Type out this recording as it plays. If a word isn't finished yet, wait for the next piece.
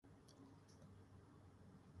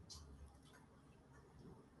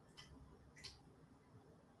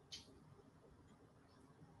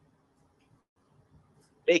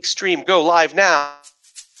Make stream go live now.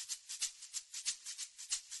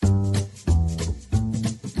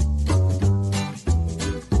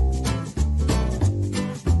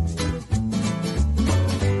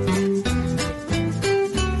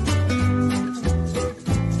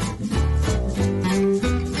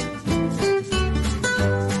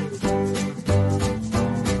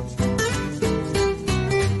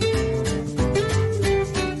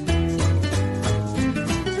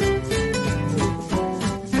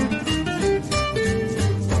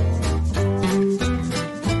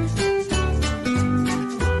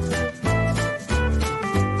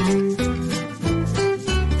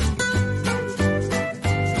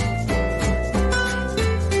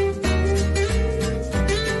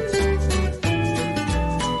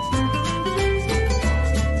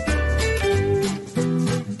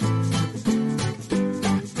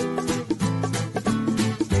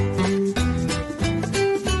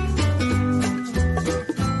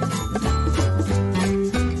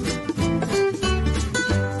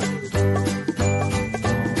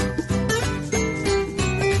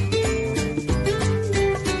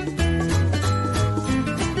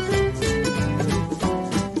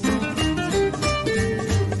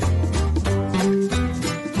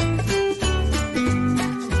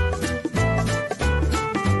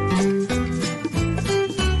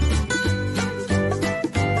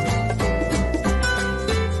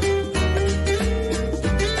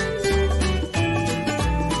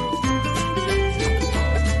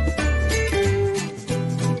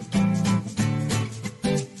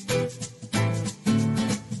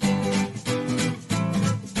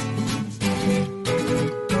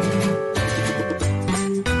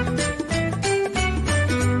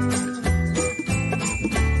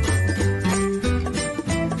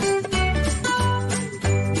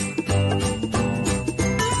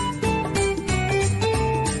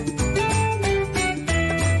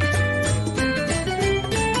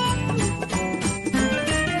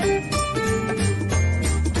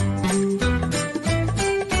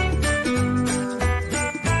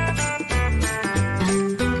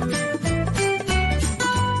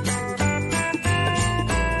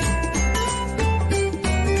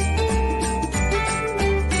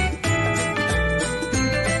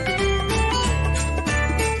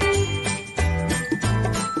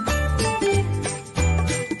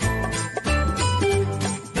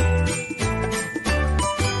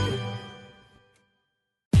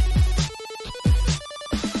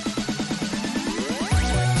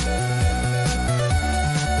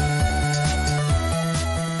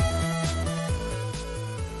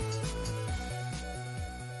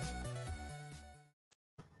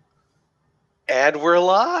 And we're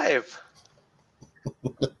live.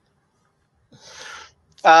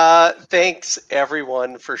 Thanks,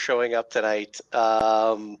 everyone, for showing up tonight.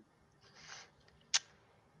 I'm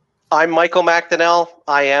Michael McDonnell.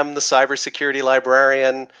 I am the cybersecurity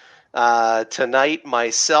librarian. Tonight,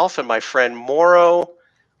 myself and my friend Mauro,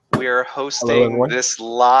 we're hosting this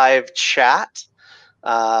live chat.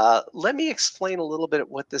 Let me explain a little bit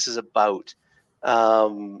what this is about.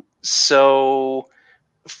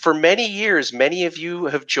 For many years, many of you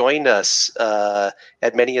have joined us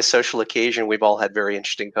at many a social occasion. We've all had very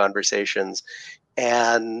interesting conversations.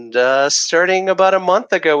 And starting about a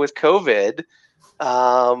month ago with COVID,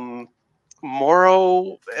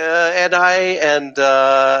 Mauro and I and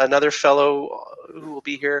another fellow who will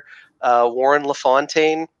be here, Warren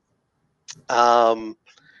LaFontaine,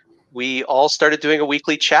 we all started doing a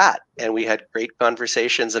weekly chat, and we had great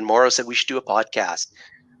conversations. And Mauro said we should do a podcast.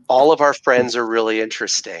 All of our friends are really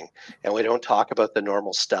interesting, and we don't talk about the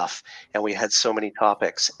normal stuff. And we had so many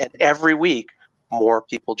topics. And every week, more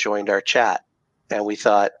people joined our chat. And we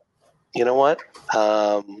thought, you know what?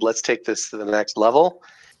 Let's take this to the next level.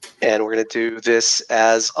 And we're going to do this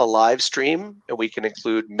as a live stream, and we can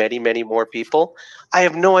include many, many more people. I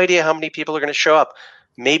have no idea how many people are going to show up.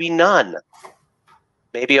 Maybe none.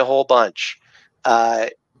 Maybe a whole bunch.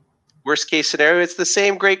 Worst case scenario, it's the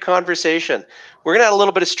same great conversation. We're going to add a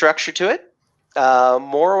little bit of structure to it.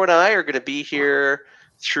 Mauro and I are going to be here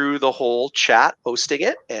through the whole chat, hosting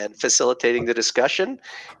it and facilitating the discussion.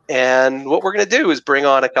 And what we're going to do is bring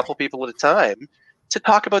on a couple people at a time to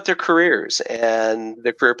talk about their careers and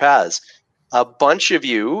their career paths. A bunch of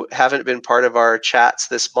you haven't been part of our chats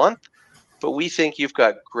this month, but we think you've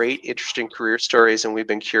got great, interesting career stories, and we've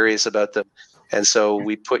been curious about them. And so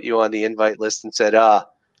we put you on the invite list and said,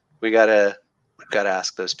 we've got to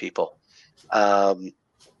ask those people.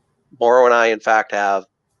 Mauro and I, in fact, have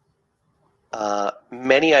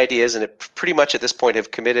many ideas, and pretty much at this point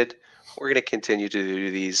have committed. We're going to continue to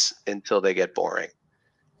do these until they get boring.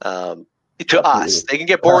 To us. They can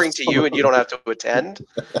get boring to you and you don't have to attend.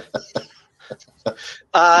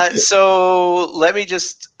 So let me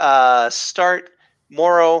just start.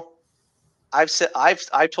 Mauro,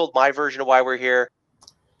 I've told my version of why we're here.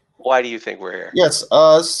 Why do you think we're here? Yes.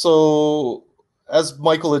 So as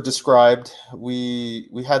Michael had described, we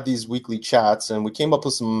had these weekly chats, and we came up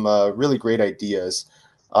with some really great ideas.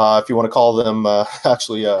 If you want to call them,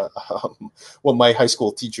 actually, what my high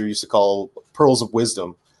school teacher used to call pearls of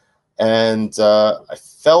wisdom. And I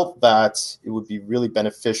felt that it would be really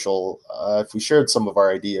beneficial if we shared some of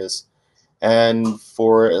our ideas. And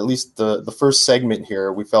for at least the first segment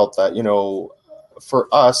here, we felt that, for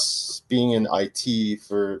us being in IT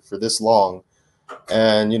for this long,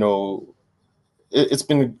 and it's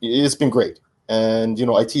been great, and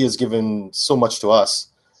IT has given so much to us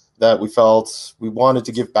that we felt we wanted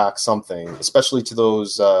to give back something, especially to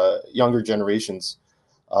those younger generations,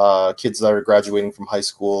 kids that are graduating from high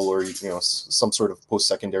school or some sort of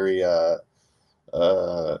post-secondary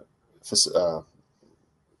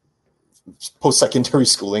post-secondary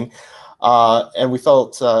schooling. And we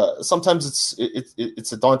felt sometimes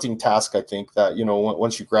it's a daunting task. I think that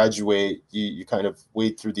once you graduate, you kind of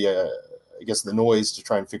wade through the noise to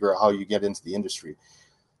try and figure out how you get into the industry.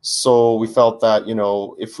 So we felt that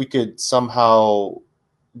if we could somehow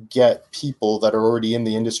get people that are already in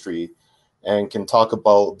the industry and can talk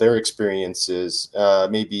about their experiences,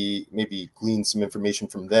 maybe glean some information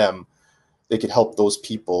from them, they could help those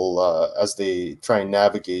people as they try and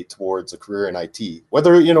navigate towards a career in IT.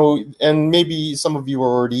 Whether, and maybe some of you are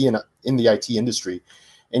already in the IT industry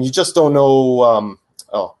and you just don't know.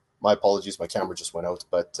 Oh, my apologies. My camera just went out,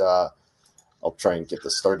 but I'll try and get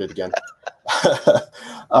this started again.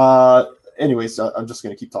 Anyways, I'm just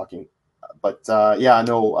going to keep talking. But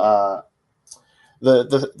the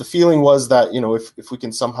feeling was that, if we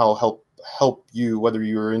can somehow help you, whether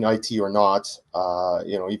you're in IT or not,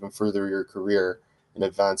 even further your career and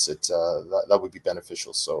advance it, that would be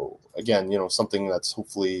beneficial. So again, something that's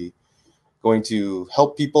hopefully going to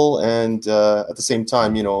help people, and at the same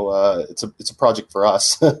time, it's a project for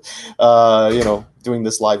us, doing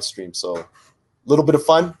this live stream. So a little bit of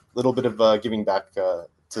fun, a little bit of giving back to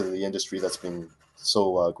the industry that's been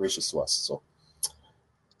so gracious to us. So,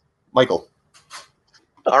 Michael.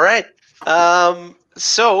 All right.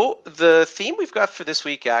 So the theme we've got for this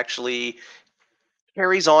week actually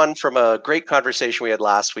carries on from a great conversation we had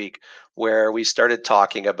last week, where we started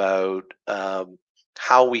talking about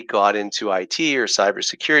how we got into IT or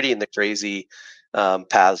cybersecurity and the crazy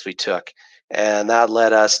paths we took. And that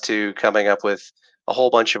led us to coming up with a whole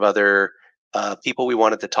bunch of other people we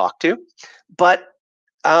wanted to talk to. But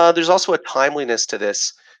there's also a timeliness to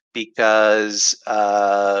this, because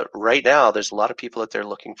right now there's a lot of people out there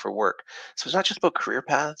looking for work. So it's not just about career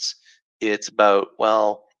paths. It's about,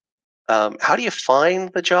 how do you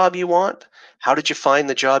find the job you want? How did you find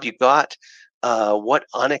the job you got? What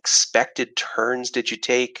unexpected turns did you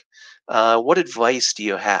take? What advice do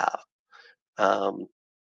you have?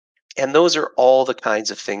 And those are all the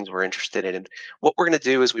kinds of things we're interested in. And what we're going to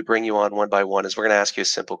do as we bring you on one by one is we're going to ask you a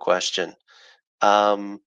simple question.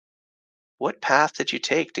 What path did you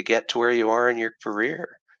take to get to where you are in your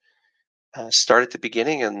career? Start at the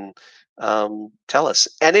beginning and tell us.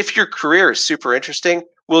 And if your career is super interesting,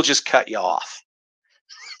 we'll just cut you off.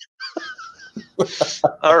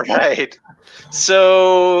 All right.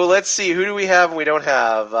 So let's see. Who do we have and we don't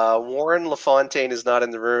have? Warren LaFontaine is not in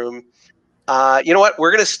the room. You know what?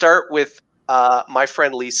 We're going to start with my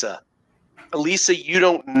friend Lisa. Lisa, you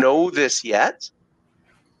don't know this yet,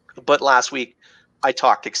 but last week I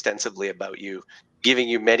talked extensively about you, giving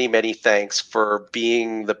you many, many thanks for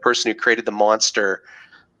being the person who created the monster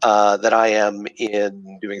that I am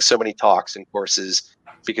in doing so many talks and courses,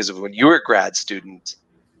 because of when you were a grad student,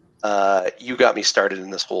 you got me started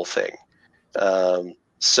in this whole thing.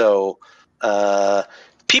 So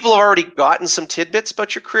people have already gotten some tidbits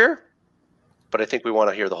about your career, but I think we want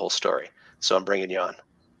to hear the whole story. So I'm bringing you on.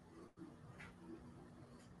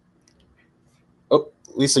 Oh,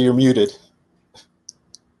 Lisa, you're muted.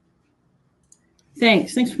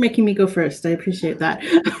 Thanks for making me go first. I appreciate that.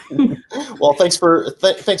 Well, thanks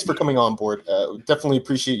for coming on board. Definitely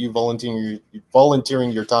appreciate you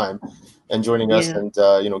volunteering your time and joining us, and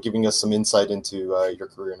giving us some insight into your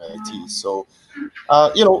career in IT. So,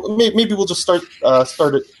 maybe we'll just start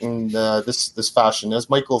it in this fashion. As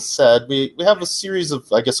Michael said, we have a series of,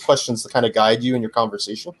 I guess, questions to kind of guide you in your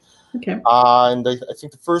conversation. Okay. And I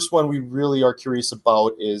think the first one we really are curious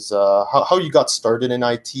about is how you got started in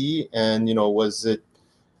IT, and was it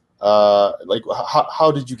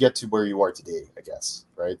how did you get to where you are today? I guess,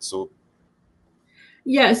 right? So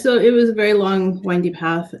it was a very long, windy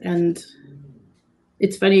path, and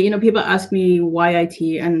it's funny, people ask me why IT,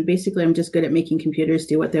 and basically I'm just good at making computers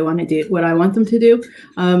do what they want to do, what I want them to do.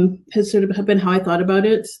 Has sort of been how I thought about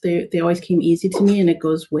it. They always came easy to me, and it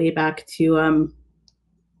goes way back to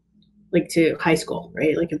to high school,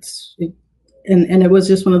 right? And it was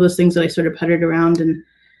just one of those things that I sort of puttered around and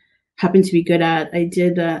happened to be good at. I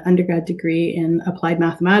did an undergrad degree in applied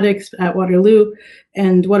mathematics at Waterloo,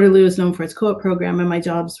 and Waterloo is known for its co-op program, and my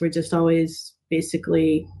jobs were just always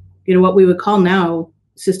basically, what we would call now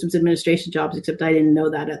systems administration jobs, except I didn't know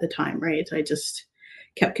that at the time, right? I just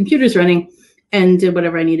kept computers running and did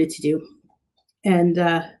whatever I needed to do. And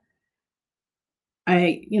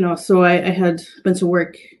so I had a bunch of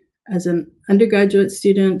work as an undergraduate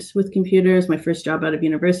student with computers. My first job out of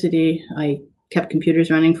university, I kept computers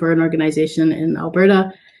running for an organization in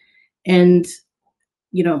Alberta. And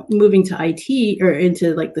moving to IT or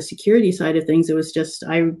into the security side of things, it was just,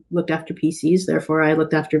 I looked after PCs, therefore I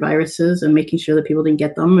looked after viruses and making sure that people didn't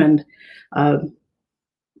get them. And,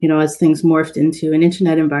 as things morphed into an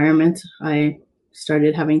internet environment, I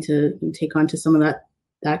started having to take on to some of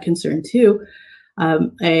that concern too. I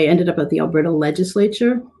ended up at the Alberta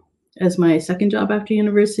legislature as my second job after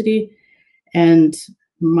university. And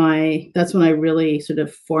that's when I really sort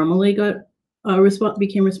of formally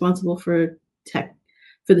became responsible for tech,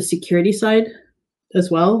 for the security side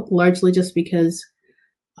as well, largely just because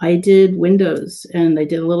I did Windows and I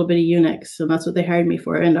did a little bit of Unix, and that's what they hired me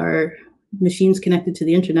for. And our machines connected to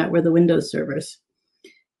the internet were the Windows servers.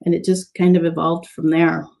 And it just kind of evolved from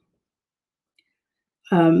there.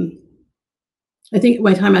 I think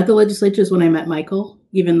my time at the legislature is when I met Michael,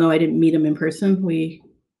 even though I didn't meet him in person. We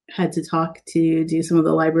had to talk to do some of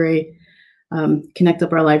the library, connect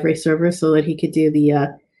up our library server so that he could do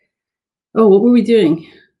the, what were we doing?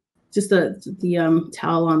 Just the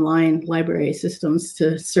TAL online library systems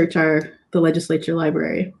to search the legislature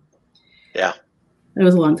library. Yeah. It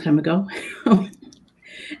was a long time ago.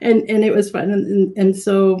 and it was fun. And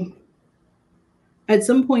so at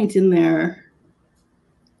some point in there,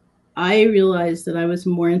 I realized that I was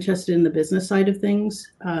more interested in the business side of things.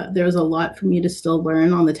 There was a lot for me to still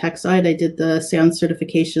learn on the tech side. I did the SANS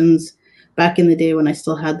certifications back in the day when I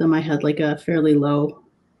still had them. I had a fairly low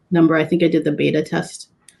number. I think I did the beta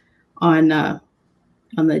test on the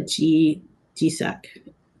GSEC.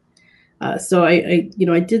 So I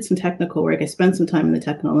did some technical work. I spent some time in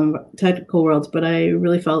the technical world, but I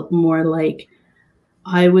really felt more like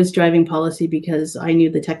I was driving policy because I knew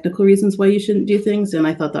the technical reasons why you shouldn't do things. And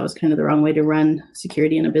I thought that was kind of the wrong way to run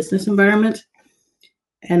security in a business environment.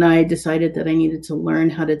 And I decided that I needed to learn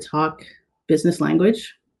how to talk business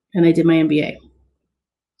language. And I did my MBA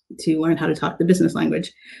to learn how to talk the business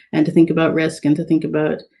language and to think about risk and to think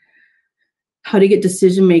about how to get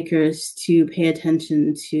decision makers to pay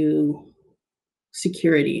attention to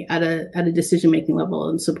security at a decision-making level,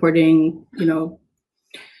 and supporting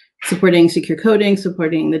secure coding,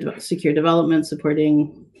 supporting the secure development,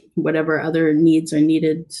 supporting whatever other needs are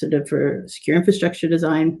needed sort of for secure infrastructure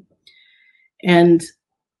design. And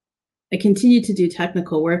I continued to do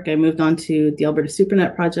technical work. I moved on to the Alberta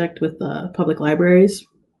SuperNet project with public libraries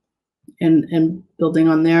and building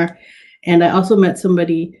on there. And I also met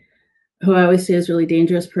somebody who I always say is a really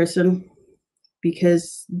dangerous person,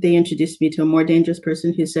 because they introduced me to a more dangerous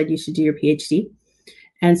person who said you should do your PhD.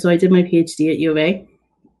 And so I did my PhD at U of A.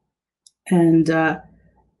 And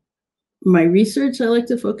my research, I like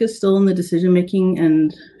to focus still on the decision-making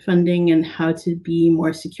and funding and how to be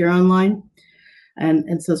more secure online.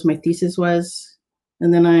 And so my thesis was,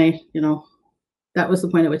 and then that was the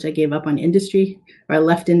point at which I gave up on industry, or I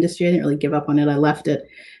left industry. I didn't really give up on it. I left it,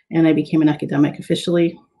 and I became an academic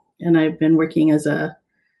officially. And I've been working as a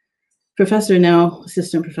professor now,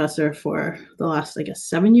 assistant professor, for the last,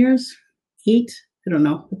 7 years, 8. I don't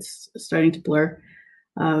know. It's starting to blur.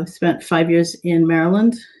 Spent 5 years in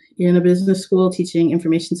Maryland in a business school teaching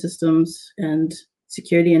information systems and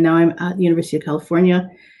security. And now I'm at the University of California.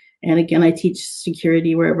 And again, I teach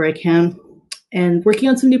security wherever I can, and working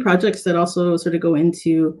on some new projects that also sort of go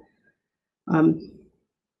into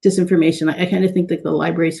disinformation. I kind of think that the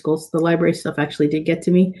library stuff actually did get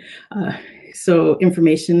to me. So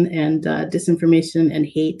information and disinformation and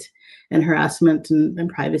hate and harassment and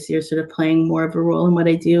privacy are sort of playing more of a role in what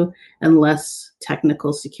I do, and less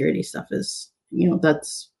technical security stuff is,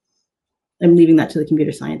 I'm leaving that to the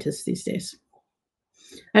computer scientists these days.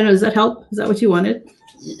 I don't know, does that help? Is that what you wanted?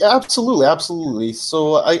 Yeah, absolutely.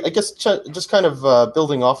 So I guess just kind of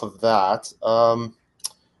building off of that, more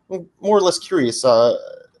or less curious,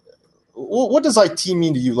 what does IT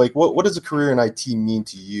mean to you? What does a career in IT mean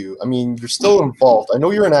to you? I mean, you're still involved. I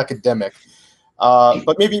know you're an academic,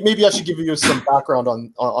 but maybe I should give you some background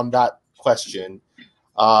on that question.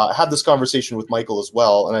 I had this conversation with Michael as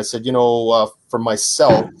well, and I said, for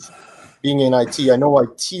myself, being in IT, I know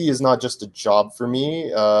IT is not just a job for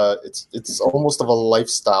me. It's almost of a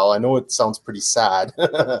lifestyle. I know it sounds pretty sad,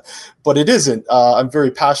 but it isn't. I'm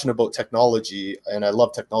very passionate about technology, and I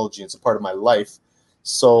love technology. It's a part of my life.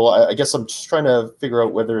 So I guess I'm just trying to figure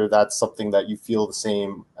out whether that's something that you feel the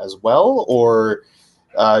same as well, or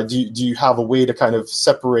do you have a way to kind of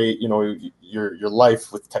separate, your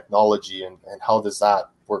life with technology, and how does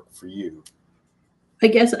that work for you? I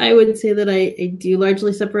guess I would say that I do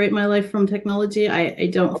largely separate my life from technology. I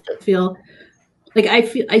don't feel like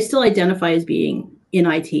I still identify as being in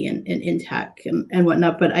IT and in tech and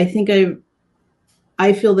whatnot, but I think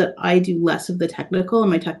I feel that I do less of the technical, and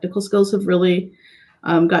my technical skills have really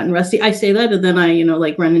gotten rusty. I say that, and then I,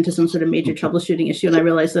 run into some sort of major troubleshooting issue, and I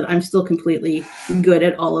realize that I'm still completely good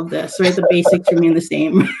at all of this, right? The basics remain the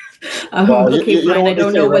same. Fine. I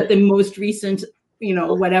don't know what the most recent,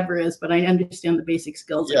 whatever is, but I understand the basic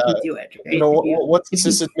skills. I can do it. Right? What's a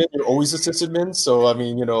sysadmin? You're always a sysadmin. So, I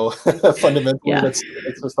mean, fundamentally, that's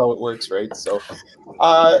just how it works, right? So,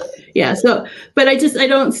 but I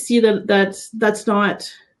don't see that's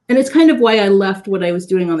not, and it's kind of why I left what I was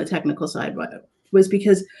doing on the technical side, was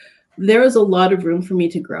because there was a lot of room for me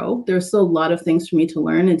to grow. There's still a lot of things for me to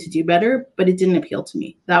learn and to do better, but it didn't appeal to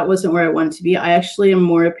me. That wasn't where I wanted to be. I actually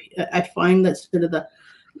am I find that sort of the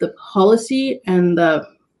policy and the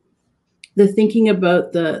thinking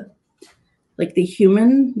about the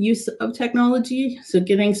human use of technology. So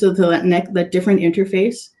getting to that different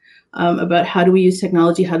interface about how do we use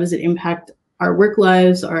technology? How does it impact our work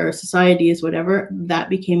lives, our societies, whatever, that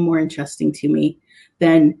became more interesting to me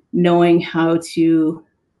than knowing how to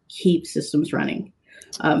keep systems running.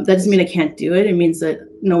 That doesn't mean I can't do it. It means that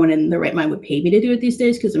no one in their right mind would pay me to do it these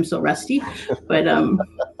days because I'm so rusty. But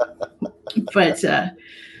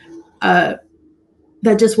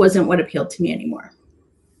that just wasn't what appealed to me anymore.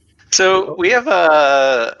 So we have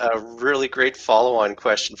a really great follow-on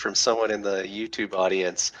question from someone in the YouTube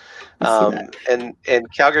audience. And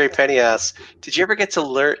Calgary Penny asks, did you ever get to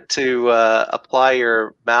learn to apply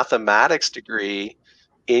your mathematics degree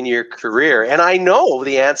in your career? And I know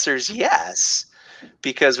the answer is yes,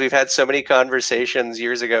 because we've had so many conversations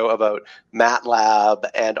years ago about MATLAB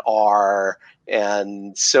and R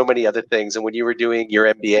and so many other things. And when you were doing your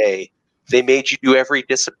MBA, they made you do every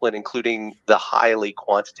discipline, including the highly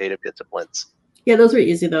quantitative disciplines. Yeah, those were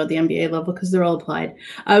easy though at the MBA level because they're all applied.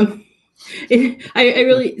 Did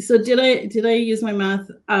I use my math?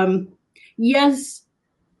 Yes,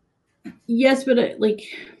 but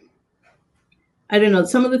I don't know.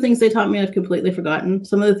 Some of the things they taught me, I've completely forgotten.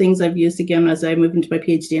 Some of the things I've used again as I move into my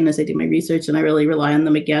PhD and as I do my research, and I really rely on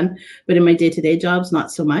them again. But in my day-to-day jobs,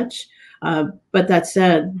 not so much. But that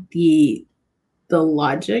said, the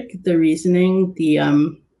logic, the reasoning,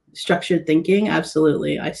 the structured thinking,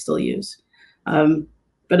 absolutely, I still use. But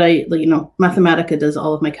Mathematica does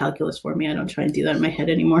all of my calculus for me. I don't try and do that in my head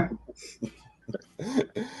anymore.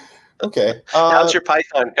 Okay. How's your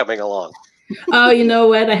Python coming along? Oh, you know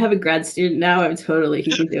what? I have a grad student now. He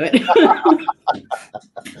can do it.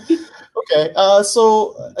 Okay.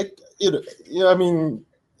 I mean,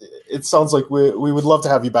 it sounds like we would love to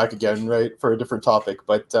have you back again, right, for a different topic.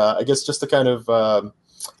 But I guess just to kind of, I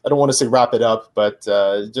don't want to say wrap it up, but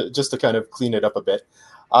just to kind of clean it up a bit.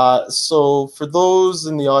 So for those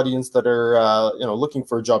in the audience that are, looking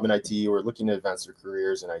for a job in IT or looking to advance their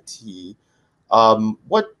careers in IT,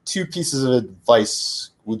 what 2 pieces of advice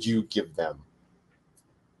would you give them?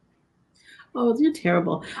 Oh, you're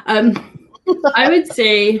terrible. I would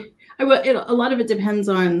say a lot of it depends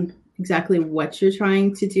on exactly what you're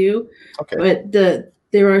trying to do. Okay. But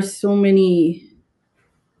there are so many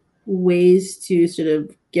ways to sort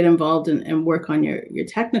of get involved and work on your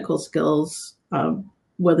technical skills,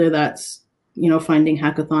 whether that's, finding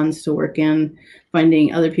hackathons to work in,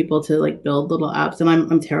 finding other people to build little apps. And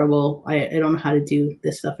I'm terrible. I don't know how to do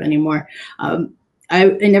this stuff anymore. I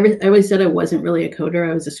always said I wasn't really a coder.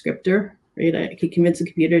 I was a scripter. Right? I could convince a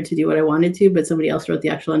computer to do what I wanted to, but somebody else wrote the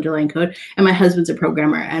actual underlying code. And my husband's a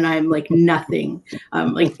programmer, and I'm nothing.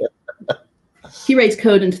 He writes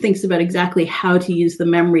code and thinks about exactly how to use the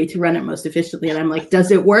memory to run it most efficiently. And I'm like, does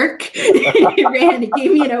it work? It ran. It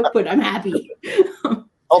gave me an output. I'm happy.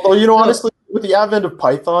 Although, honestly, with the advent of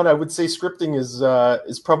Python, I would say scripting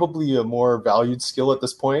is probably a more valued skill at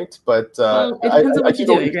this point. But it depends on what you're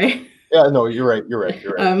doing, right? Yeah, no, you're right. You're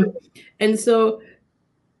right. And so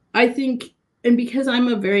I think, and because I'm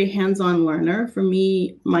a very hands-on learner, for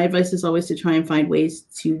me, my advice is always to try and find ways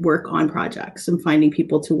to work on projects and finding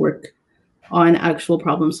people to work on actual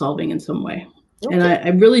problem solving in some way. Okay. And I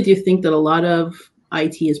really do think that a lot of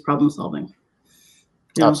IT is problem solving.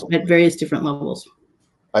 at various different levels.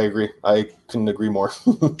 I agree. I couldn't agree more.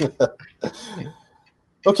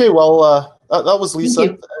 Okay, well, that was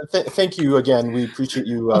Lisa. Thank you again. We appreciate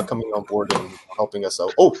you coming on board and helping us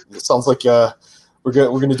out. Oh, it sounds like we're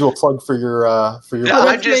gonna do a plug for your Yeah, Oh,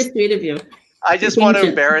 that's very sweet of you. I just want to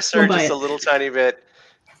embarrass her just a little tiny bit.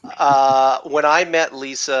 When I met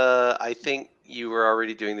Lisa, I think you were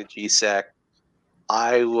already doing the GSEC.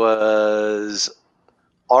 I was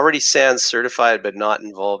already SANS certified, but not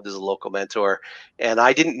involved as a local mentor. And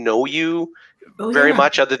I didn't know you very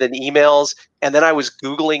much other than emails. And then I was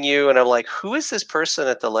Googling you and I'm like, who is this person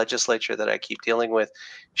at the legislature that I keep dealing with?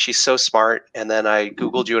 She's so smart. And then I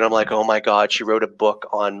Googled you and I'm like, oh my God, she wrote a book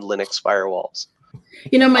on Linux firewalls.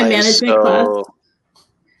 You know, my management class,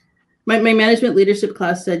 my management leadership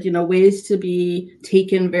class said, you know, ways to be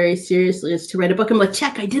taken very seriously is to write a book. I'm like,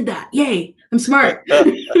 check, I did that. Yay, I'm smart.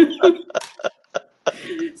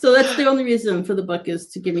 So that's the only reason for the book, is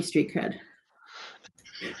to give me street cred.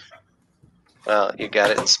 Well, you got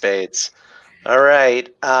it in spades. All right.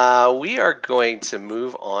 We are going to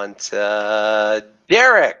move on to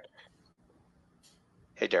Derek.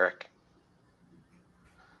 Hey, Derek.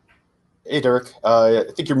 Hey, Derek. I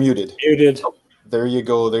think you're muted. Muted. Oh, there you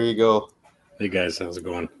go. There you go. Hey, guys. How's it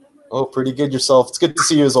going? Oh, pretty good yourself. It's good to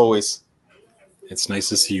see you as always. It's nice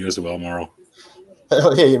to see you as well, Mauro.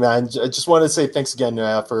 Hey, man. I just wanted to say thanks again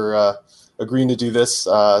for agreeing to do this.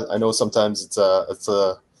 I know sometimes it's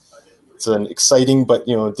an exciting but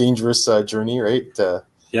dangerous journey, right?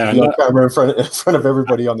 Yeah, to be on camera in front of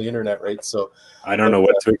everybody on the internet, right? So I don't know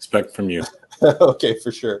what to expect from you. Okay,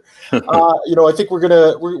 for sure. I think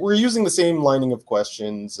we're using the same lining of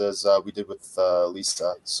questions as we did with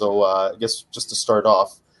Lisa. So I guess just to start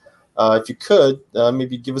off, if you could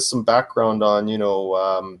maybe give us some background on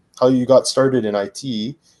how you got started in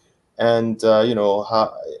IT, and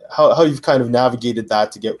how you've kind of navigated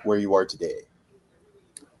that to get where you are today.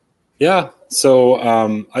 Yeah,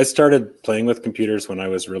 so I started playing with computers when I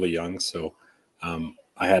was really young. So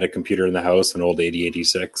I had a computer in the house, an old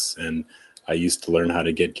 8086, and I used to learn how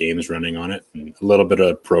to get games running on it and a little bit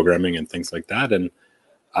of programming and things like that. And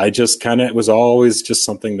I just it was always just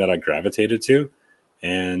something that I gravitated to.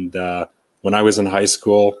 And when I was in high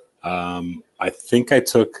school, I think I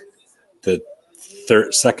took the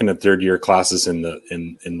second and third year classes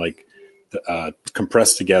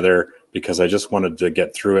compressed together, because I just wanted to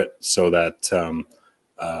get through it so that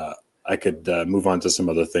I could move on to some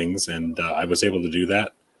other things. And I was able to do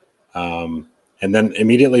that. And then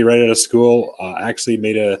immediately right out of school, I actually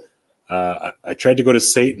I tried to go to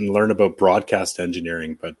SAIT and learn about broadcast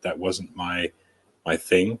engineering, but that wasn't my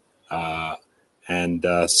thing.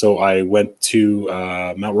 So I went to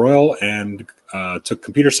Mount Royal and took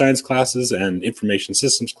computer science classes and information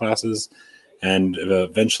systems classes, and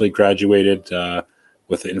eventually graduated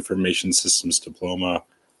with the information systems diploma,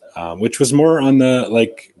 which was more on the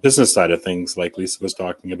business side of things, like Lisa was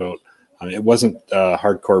talking about. It wasn't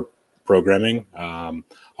hardcore programming,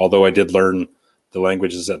 although I did learn the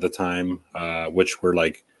languages at the time, which were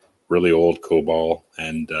really old COBOL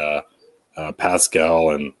and Pascal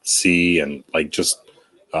and C, and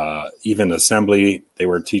even assembly. They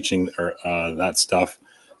were teaching that stuff.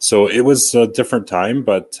 So it was a different time,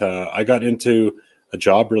 but I got into a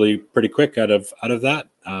job really pretty quick out of that,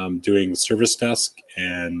 doing service desk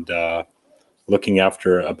and looking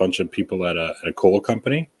after a bunch of people at a coal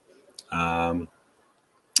company.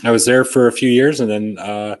 I was there for a few years and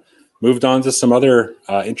then moved on to some other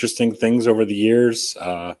interesting things over the years.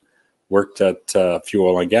 Worked at a few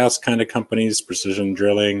oil and gas kind of companies, precision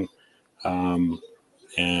drilling,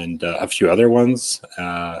 and a few other ones.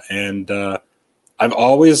 I've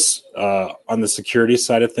always, on the security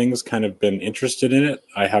side of things, kind of been interested in it.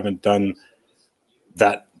 I haven't done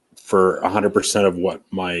that for 100% of what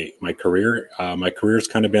my career. My career's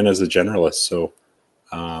kind of been as a generalist. So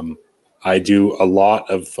I do a lot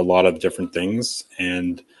of different things,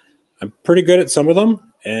 and I'm pretty good at some of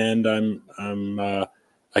them. And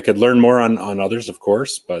I could learn more on others, of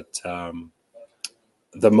course, but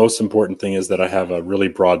the most important thing is that I have a really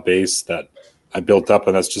broad base that I built up,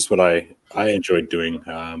 and that's just what I enjoyed doing.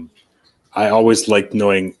 I always liked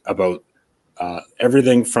knowing about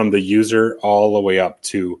everything from the user all the way up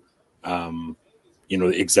to, the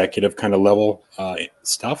executive kind of level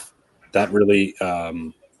stuff. That really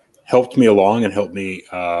helped me along and helped me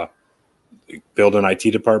build an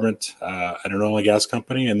IT department at an oil and gas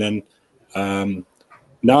company. And then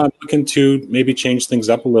now I'm looking to maybe change things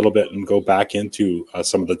up a little bit and go back into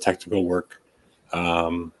some of the technical work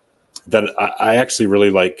that I actually really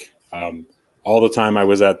like. All the time I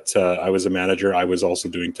was I was a manager, I was also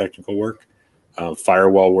doing technical work,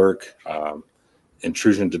 firewall work,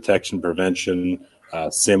 intrusion detection prevention,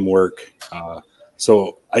 SIM work.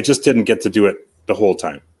 So I just didn't get to do it the whole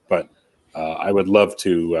time, but I would love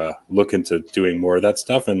to look into doing more of that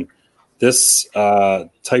stuff. And this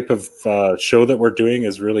type of show that we're doing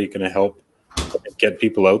is really going to help get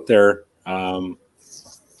people out there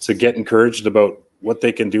to get encouraged about what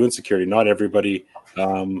they can do in security. Not everybody,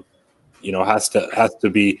 has to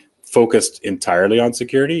be focused entirely on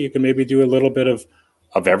security. You can maybe do a little bit of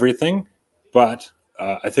everything, but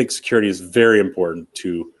I think security is very important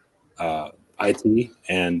to IT,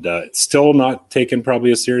 and it's still not taken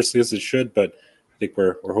probably as seriously as it should, but I think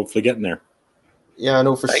we're hopefully getting there. Yeah, I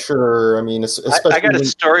know for sure. I mean, especially I got a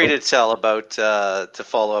story to tell about, to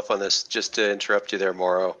follow up on this, just to interrupt you there,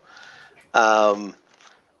 Mauro.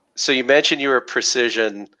 So you mentioned you were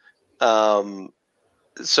Precision.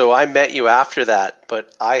 So I met you after that,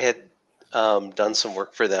 but I had done some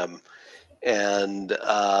work for them. And,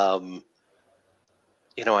 I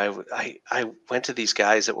went to these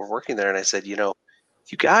guys that were working there and I said, you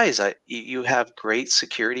guys, you have great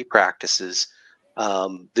security practices.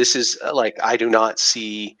 This is I do not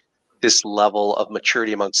see this level of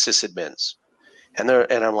maturity among sysadmins. And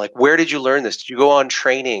I'm like, where did you learn this? Did you go on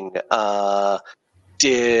training?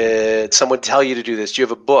 Did someone tell you to do this? Do you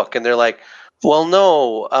have a book? And they're like, well,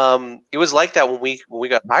 no. It was like that when we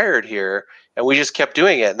got hired here, and we just kept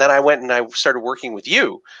doing it. And then I went and I started working with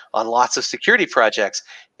you on lots of security projects,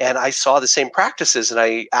 and I saw the same practices, and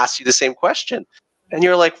I asked you the same question. And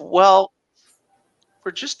you're like, well,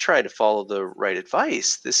 we're just trying to follow the right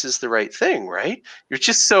advice. This is the right thing, right? You're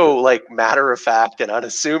just so matter of fact and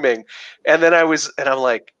unassuming. And then I'm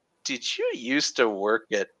like, did you used to work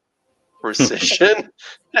at Precision?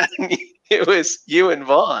 And it was you and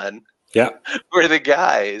Vaughn. Yeah, were the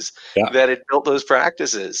guys that had built those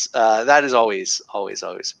practices. That is always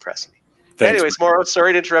impressed me. Thanks. Anyways, Mauro,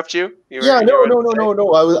 sorry to interrupt you. No.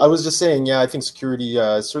 I was just saying, I think security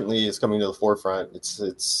certainly is coming to the forefront.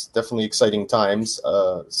 It's definitely exciting times.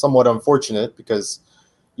 Somewhat unfortunate because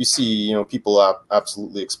you see, people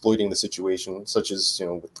absolutely exploiting the situation, such as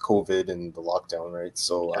with COVID and the lockdown, right?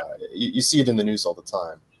 So you see it in the news all the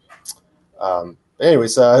time.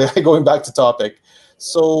 Anyways, going back to topic.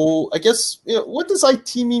 So I guess, what does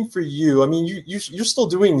IT mean for you? I mean, you're still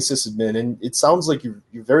doing sysadmin, and it sounds like you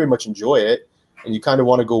very much enjoy it, and you kind of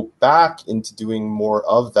want to go back into doing more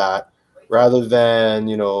of that rather than,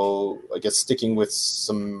 I guess sticking with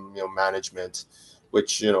some, management,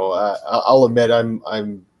 which, I'll admit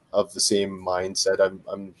I'm of the same mindset.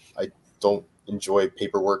 I don't enjoy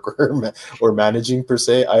paperwork or managing per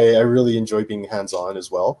se. I really enjoy being hands-on as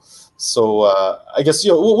well. So I guess,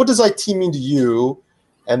 what does IT mean to you?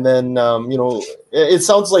 And then, it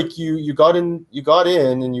sounds like you got in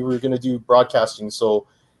and you were going to do broadcasting. So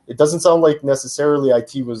it doesn't sound like necessarily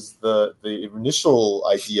IT was the initial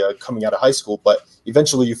idea coming out of high school, but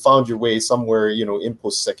eventually you found your way somewhere, in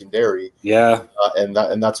post-secondary. Yeah.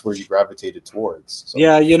 And that's where you gravitated towards. So.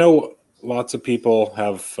 Yeah. Lots of people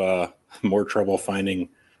have more trouble finding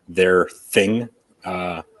their thing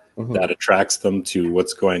that attracts them to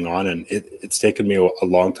what's going on. And it's taken me a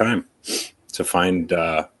long time to find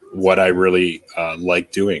what I really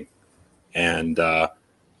like doing. And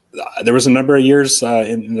there was a number of years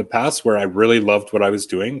in the past where I really loved what I was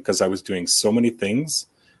doing because I was doing so many things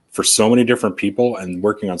for so many different people and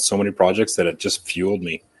working on so many projects that it just fueled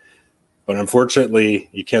me. But unfortunately,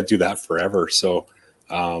 you can't do that forever. So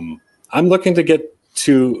I'm looking to get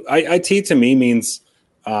to IT. To me means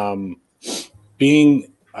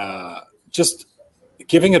being just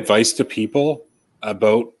giving advice to people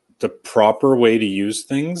about the proper way to use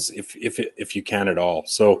things if you can at all.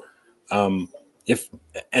 So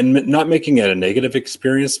not making it a negative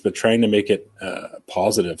experience, but trying to make it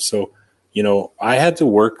positive. So, I had to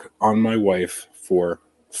work on my wife for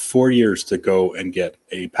 4 years to go and get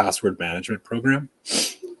a password management program.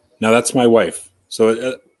 Now that's my wife.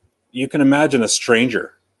 So you can imagine a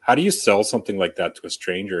stranger. How do you sell something like that to a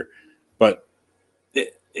stranger? But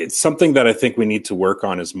it's something that I think we need to work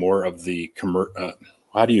on is more of the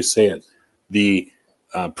how do you say it? The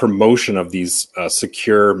promotion of these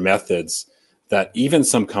secure methods that even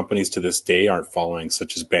some companies to this day aren't following,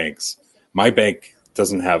 such as banks. My bank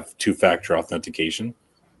doesn't have two-factor authentication.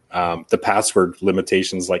 The password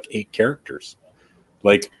limitation is 8 characters.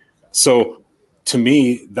 So to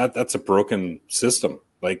me, that's a broken system.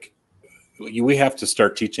 We have to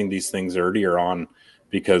start teaching these things earlier on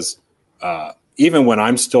because even when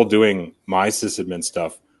I'm still doing my sysadmin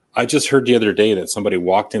stuff, I just heard the other day that somebody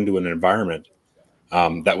walked into an environment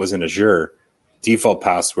that was in Azure, default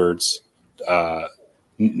passwords.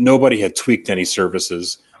 Nobody had tweaked any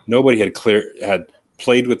services. Nobody had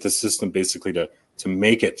played with the system basically to to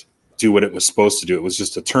make it do what it was supposed to do. It was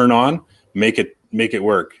just a turn on, make it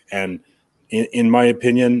work. And in my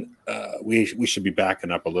opinion, we should be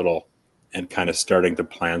backing up a little and kind of starting to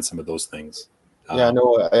plan some of those things. Yeah,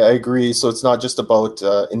 no, I agree. So it's not just about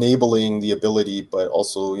enabling the ability, but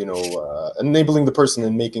also, enabling the person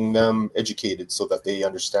and making them educated so that they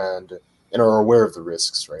understand and are aware of the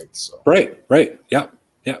risks, right? So right, yeah,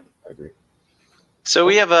 I agree. So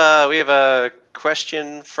we have a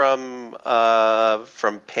question from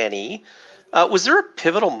Penny. Was there a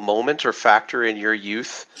pivotal moment or factor in your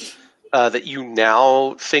youth that you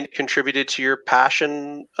now think contributed to your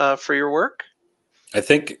passion for your work? I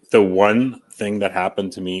think the one thing that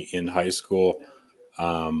happened to me in high school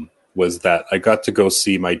was that I got to go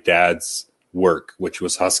see my dad's work, which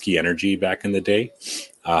was Husky Energy back in the day,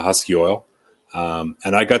 Husky Oil.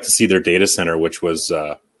 And I got to see their data center, which was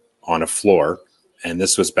on a floor. And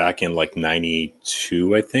this was back in like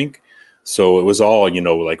 92, I think. So it was all,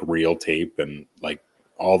 like reel tape and like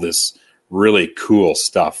all this really cool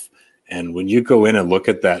stuff. And when you go in and look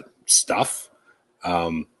at that stuff,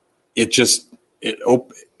 my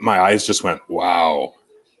eyes just went, wow.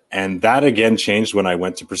 And that again changed when I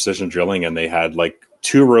went to Precision Drilling, and they had like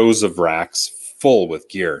 2 rows of racks full with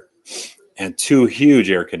gear and 2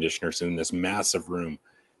 huge air conditioners in this massive room.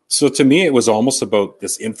 So to me, it was almost about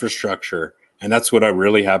this infrastructure. And that's what I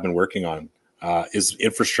really have been working on, is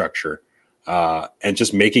infrastructure and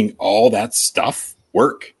just making all that stuff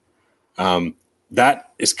work.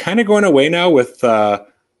 That is kind of going away now with,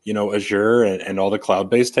 Azure and all the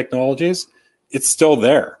cloud-based technologies. It's still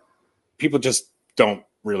there. People just don't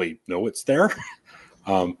really know it's there,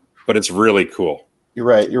 but it's really cool. You're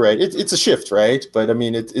right. It's a shift, right? But I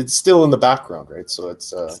mean, it's still in the background, right? So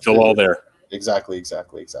it's still all there. Exactly.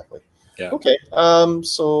 Yeah. Okay.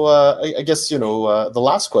 So I guess the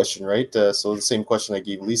last question, right? So the same question I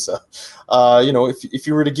gave Lisa. If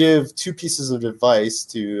you were to give 2 pieces of advice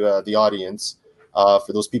to the audience,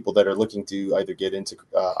 for those people that are looking to either get into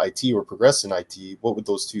IT or progress in IT, what would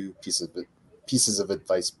those 2 pieces of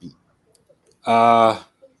advice be?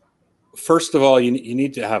 First of all, you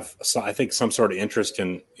need to have, I think, some sort of interest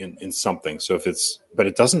in something. So but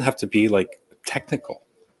it doesn't have to be like technical.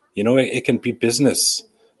 It can be business.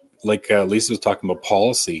 Like Lisa was talking about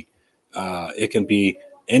policy. It can be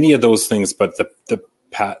any of those things, but the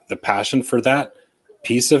passion for that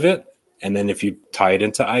piece of it, and then if you tie it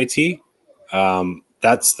into IT,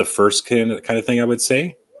 that's the first kind of thing I would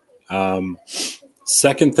say.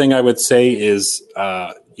 Second thing I would say is,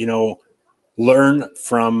 learn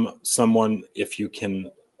from someone if you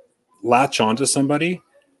can latch onto somebody.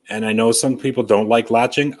 And I know some people don't like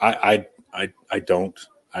latching. I don't.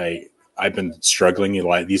 I've been struggling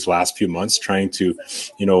these last few months trying to,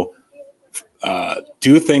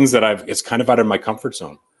 do things that it's kind of out of my comfort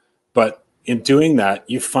zone. But in doing that,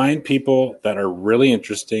 you find people that are really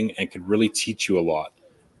interesting and can really teach you a lot.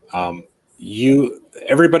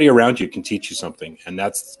 Everybody around you can teach you something, and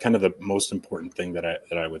that's kind of the most important thing that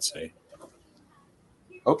I would say.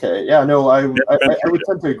 Okay. Yeah. No, I would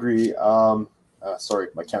tend to agree. Sorry,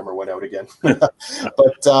 my camera went out again. But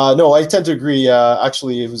no, I tend to agree.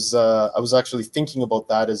 Actually, I was actually thinking about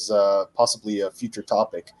that as possibly a future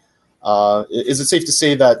topic. Is it safe to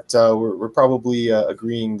say that we're probably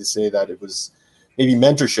agreeing to say that it was maybe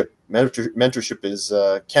mentorship?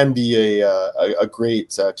 Mentorship can be a great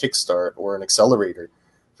kickstart or an accelerator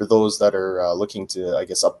for those that are looking to, I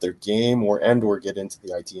guess, up their game or get into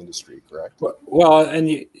the IT industry, correct? Well,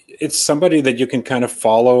 and it's somebody that you can kind of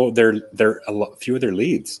follow a few of their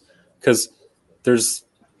leads, because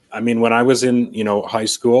when I was in, high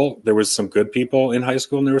school, there was some good people in high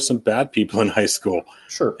school and there were some bad people in high school.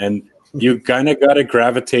 Sure. And you kind of got to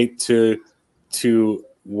gravitate to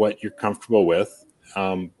what you're comfortable with.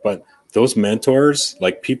 But those mentors,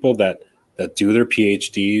 like people that do their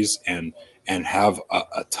PhDs and have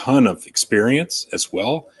a ton of experience as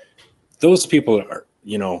well, those people are,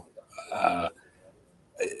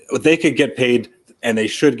 they could get paid, and they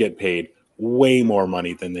should get paid way more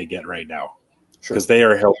money than they get right now, because they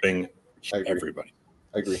are helping everybody.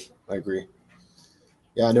 I agree.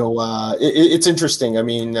 Yeah, no, it's interesting. I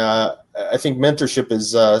mean, I think mentorship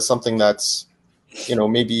is something that's,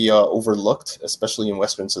 maybe overlooked, especially in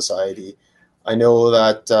Western society. I know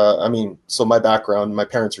that, so my background, my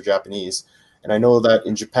parents are Japanese, and I know that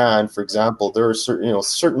in Japan, for example, there are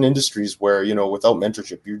certain industries where, without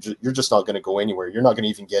mentorship, you're just not going to go anywhere. You're not going to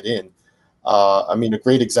even get in. A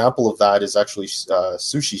great example of that is actually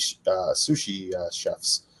sushi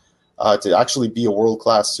chefs. To actually be a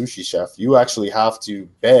world-class sushi chef, you actually have to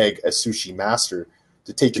beg a sushi master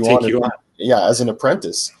to take you on. Yeah, as an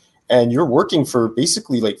apprentice. and you're working for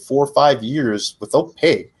basically like 4 or 5 years without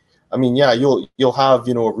pay. I mean, yeah, you'll have,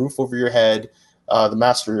 you know, a roof over your head. The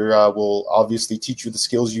master will obviously teach you the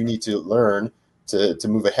skills you need to learn to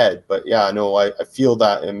move ahead. But yeah, no, I feel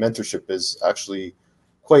that mentorship is actually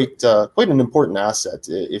quite an important asset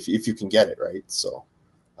if you can get it right. So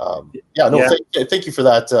yeah, no, yeah. Thank you for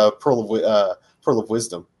that pearl of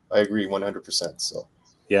wisdom. I agree 100%. So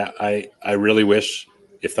yeah, I really wish,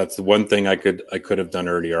 if that's the one thing I could have done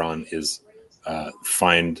earlier on, is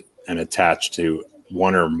find and attach to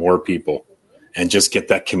one or more people and just get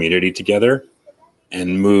that community together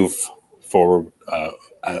and move forward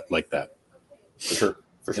like that. For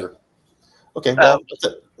sure. Okay, well, that's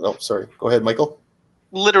it. Oh, sorry. Go ahead, Michael.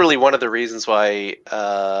 Literally one of the reasons why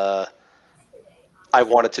I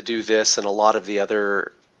wanted to do this and a lot of the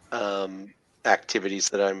other activities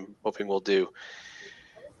that I'm hoping we'll do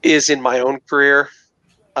is in my own career,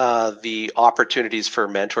 the opportunities for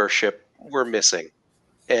mentorship were missing.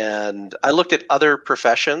 And I looked at other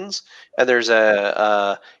professions, and there's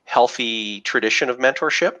a healthy tradition of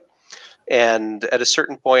mentorship. And at a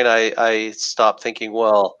certain point, I stopped thinking,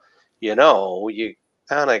 well, you know, you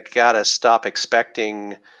kind of got to stop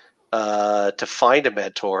expecting to find a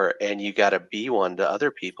mentor, and you got to be one to other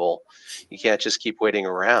people. You can't just keep waiting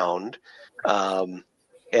around. And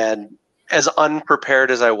as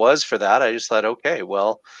unprepared as I was for that, I just thought, okay,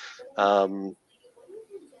 well,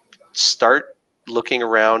 start looking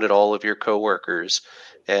around at all of your coworkers,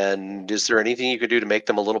 and is there anything you could do to make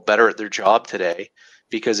them a little better at their job today?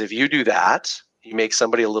 Because if you do that, you make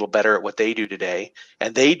somebody a little better at what they do today,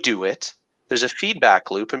 and they do it. There's a feedback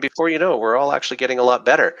loop, and before you know it, we're all actually getting a lot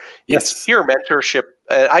better. Yes. It's peer mentorship.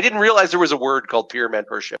 I didn't realize there was a word called peer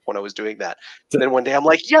mentorship when I was doing that. And then one day I'm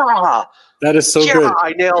like, yeah, that is so good.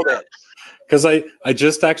 I nailed it. Because I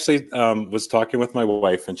just actually was talking with my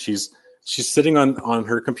wife, and she's sitting on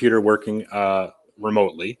her computer working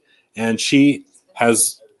remotely, and she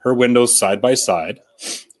has her Windows side by side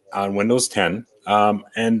on Windows 10,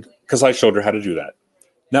 and because I showed her how to do that.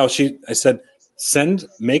 Now I said,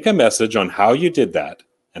 make a message on how you did that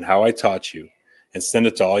and how I taught you, and send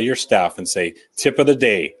it to all your staff and say, tip of the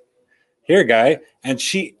day, here, guy. And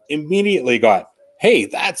she immediately got, hey,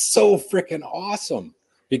 that's so freaking awesome,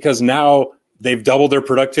 because now they've doubled their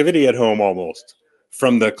productivity at home almost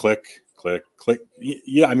from the click.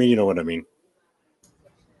 Yeah, I mean, you know what I mean.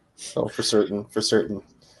 Oh, for certain.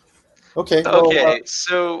 Okay. Okay,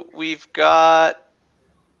 so we've gone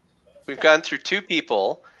through two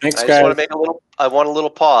people. Thanks, I guys. just want to make a little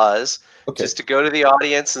pause, okay. just to go to the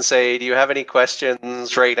audience and say, do you have any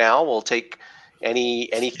questions right now? We'll take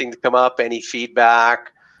anything to come up, any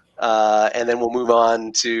feedback, and then we'll move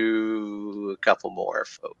on to a couple more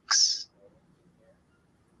folks.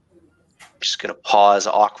 I'm just going to pause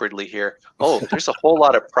awkwardly here. Oh, there's a whole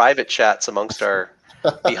lot of private chats amongst our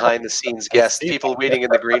behind the scenes guests, people waiting in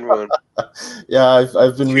the green room. Yeah,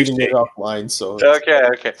 I've been reading it offline, so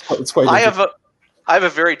okay. It's quite I have a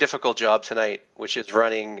very difficult job tonight, which is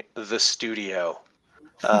running the studio.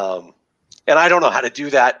 And I don't know how to do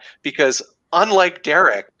that because, unlike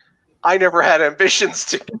Derek, I never had ambitions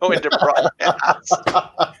to go into broadcast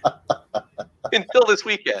until this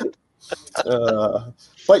weekend.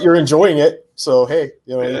 But you're enjoying it, so hey,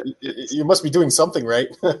 you know, you must be doing something right.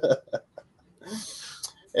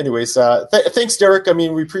 Anyways, thanks, Derek. I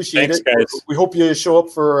mean, we appreciate it. Guys. We hope you show up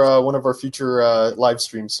for one of our future live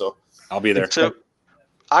streams. So I'll be there. So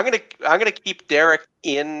I'm gonna keep Derek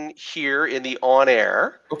in here in the on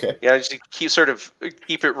air. Okay. Yeah, just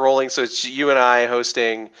keep it rolling. So it's you and I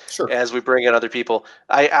hosting as we bring in other people.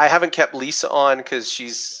 I haven't kept Lisa on because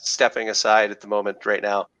she's stepping aside at the moment right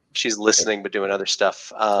now. She's listening but doing other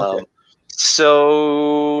stuff. Okay.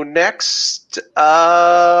 So next,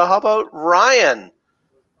 how about Ryan?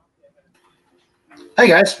 Hey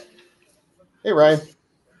guys. Hey Ryan.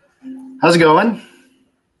 How's it going?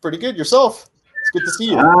 Pretty good. Yourself? It's good to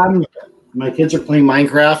see you. My kids are playing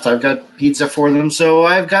Minecraft. I've got pizza for them, so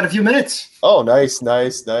I've got a few minutes. Oh, nice.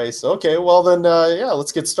 Okay, well then,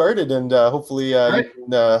 let's get started, and hopefully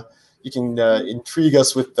you can intrigue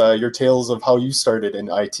us with your tales of how you started in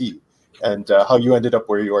IT and how you ended up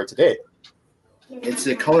where you are today. It's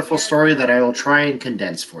a colorful story that I will try and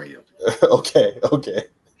condense for you. Okay.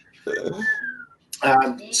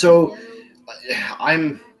 So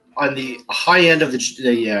I'm on the high end of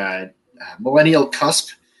the millennial cusp.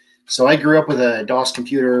 So I grew up with a DOS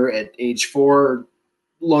computer at age 4,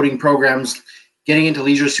 loading programs, getting into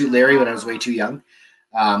Leisure Suit Larry when I was way too young.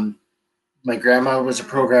 My grandma was a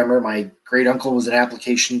programmer. My great uncle was an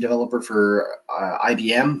application developer for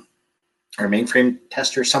IBM, or mainframe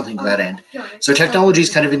tester, something to that end. So technology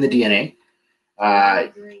is kind of in the DNA.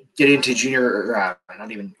 get into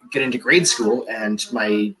not even get into grade school, and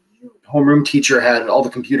my homeroom teacher had all the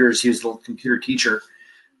computers. He was the computer teacher.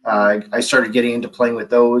 I started getting into playing with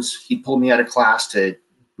those. He'd pull me out of class to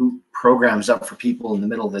boot programs up for people in the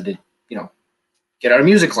middle that did, get out of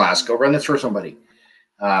music class, go run this for somebody.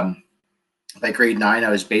 By grade 9, I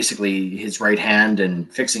was basically his right hand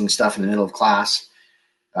and fixing stuff in the middle of class.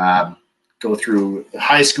 Go through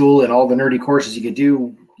high school and all the nerdy courses you could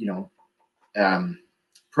do,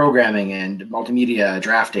 programming and multimedia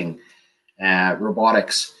drafting,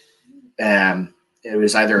 robotics. It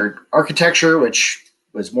was either architecture, which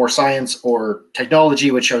was more science, or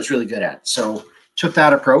technology, which I was really good at. So took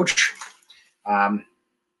that approach,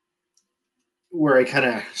 where I kind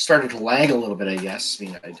of started to lag a little bit, I guess. I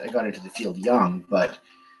mean, I got into the field young, but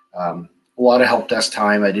a lot of help desk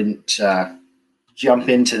time. I didn't jump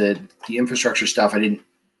into the infrastructure stuff. I didn't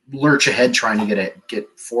lurch ahead trying to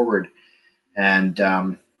get forward. And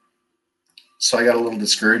so I got a little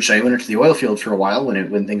discouraged. I went into the oil field for a while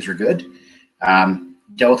when things were good.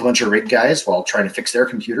 Dealt with a bunch of rig guys while trying to fix their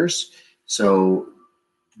computers. So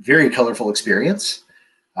very colorful experience.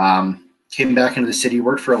 Came back into the city,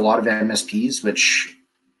 worked for a lot of MSPs, which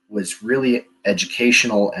was really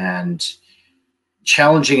educational and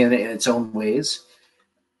challenging in its own ways.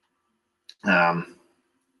 And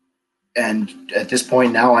at this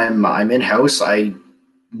point now I'm in-house. I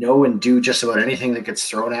know and do just about anything that gets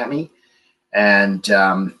thrown at me. And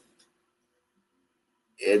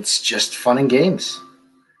it's just fun and games,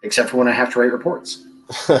 except for when I have to write reports.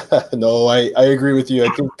 No, I agree with you.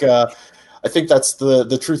 I think that's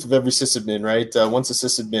the truth of every sysadmin, right? Once a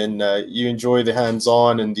sysadmin, you enjoy the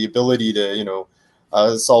hands-on and the ability to,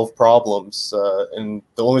 solve problems. And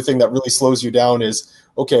the only thing that really slows you down is,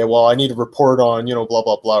 okay, well, I need a report on, blah,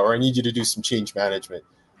 blah, blah, or I need you to do some change management.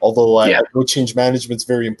 Although I know change management is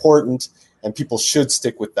very important and people should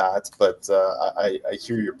stick with that, but I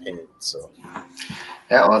hear your pain. So,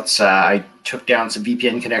 yeah, well, I took down some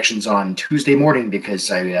VPN connections on Tuesday morning because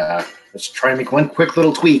I was trying to make one quick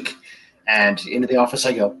little tweak, and into the office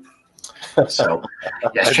I go. So,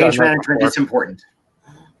 yes, change management is important.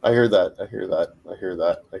 I hear that.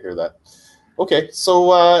 Okay,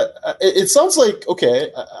 so it sounds like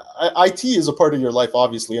IT is a part of your life.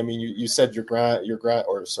 Obviously, I mean, you said it's your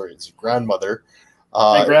grandmother,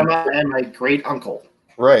 my grandma and my great uncle.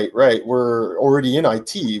 Right. We're already in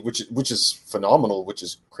IT, which is phenomenal, which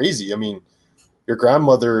is crazy. I mean, your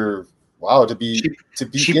grandmother, wow, to be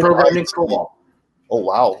she programmed in COBOL. Oh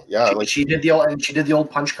wow, yeah. She did the old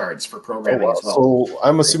punch cards for programming as well. So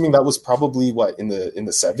I'm assuming that was probably in the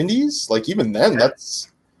 70s. Like even then, that's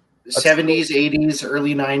 70s, 80s,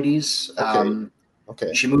 early 90s.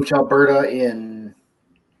 Okay. She moved to Alberta in,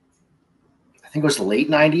 I think it was the late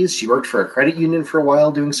 90s. She worked for a credit union for a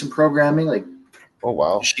while doing some programming. Oh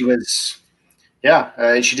wow. She was,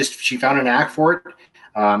 she found a knack for it.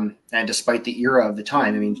 And despite the era of the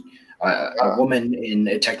time, I mean, a woman in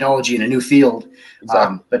technology in a new field,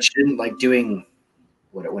 exactly. But she didn't like doing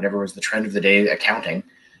whatever was the trend of the day, accounting.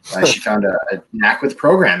 She found a knack with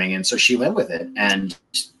programming, and so she went with it, and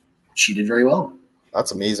she did very well.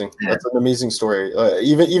 That's amazing. Yeah. That's an amazing story.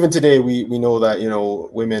 Even today, we know that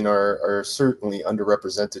women are certainly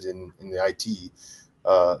underrepresented in the IT,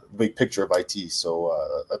 big picture of IT. So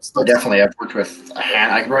that's definitely. I've worked with a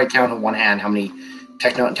hand. I can probably count on one hand how many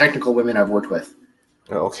technical women I've worked with.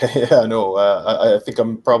 Okay, yeah, no, I think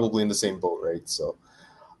I'm probably in the same boat, right? So,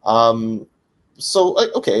 so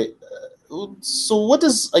what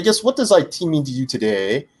does IT mean to you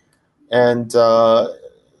today? And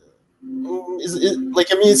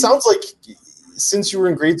it sounds like since you were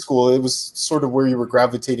in grade school, it was sort of where you were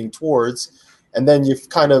gravitating towards, and then you've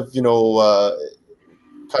kind of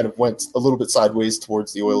went a little bit sideways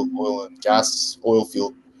towards the oil and gas oil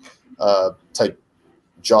field type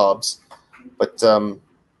jobs. But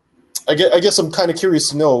I guess I'm kind of curious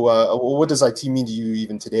to know what does IT mean to you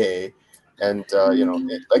even today? And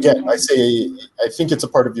again, I think it's a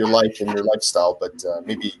part of your life and your lifestyle, but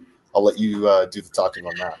maybe I'll let you do the talking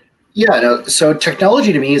on that. Yeah, no. So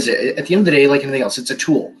technology to me is, at the end of the day, like anything else, it's a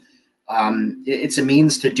tool. It's a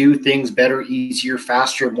means to do things better, easier,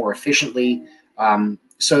 faster, more efficiently.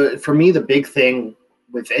 So for me, the big thing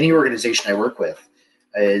with any organization I work with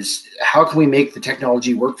is how can we make the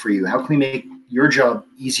technology work for you? How can we make your job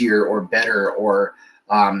easier or better or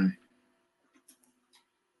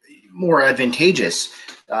more advantageous,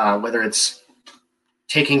 whether it's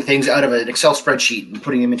taking things out of an Excel spreadsheet and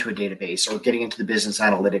putting them into a database, or getting into the business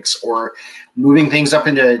analytics, or moving things up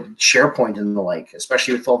into SharePoint and the like,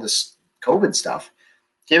 especially with all this COVID stuff.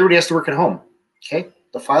 Everybody has to work at home. Okay.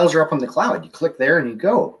 The files are up on the cloud. You click there and you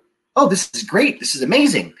go. oh, this is great. This is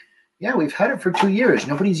amazing. Yeah, we've had it for 2 years.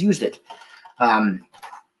 Nobody's used it.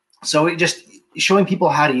 So it just showing people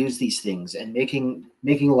how to use these things and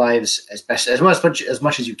making lives as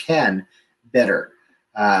much as you can better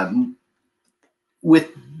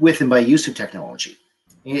with and by use of technology.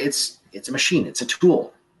 It's a machine. It's a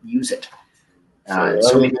tool. Use it.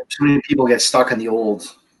 So many people get stuck in the old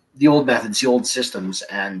methods, the old systems,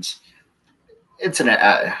 and it's an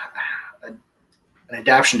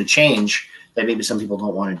adaptation to change that maybe some people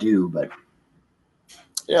don't want to do. But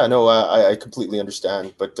yeah, no, I completely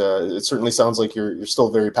understand. But it certainly sounds like you're still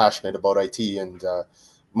very passionate about IT and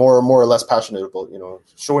more or less passionate about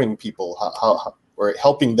showing people how or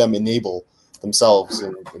helping them enable themselves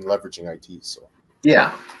in leveraging IT. So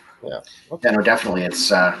yeah, okay. Yeah, no, definitely.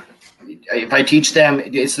 It's if I teach them,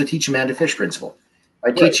 it's the teach a man to fish principle. If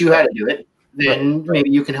I teach you how to do it, then maybe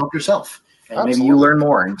you can help yourself, and maybe you learn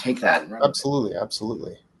more and take that. And run absolutely.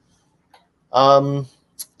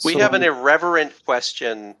 We have an irreverent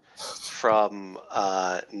question from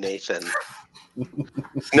Nathan.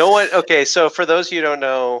 No one. Okay, so for those of you who don't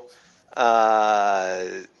know,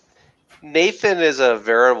 Nathan is a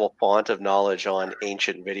veritable font of knowledge on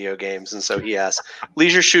ancient video games, and so he asks,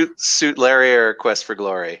 Leisure Suit Larry or Quest for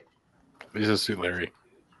Glory? Leisure Suit Larry.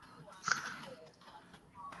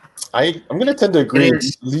 I'm going to tend to agree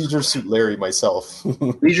with Leisure Suit Larry myself.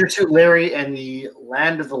 Leisure Suit Larry and the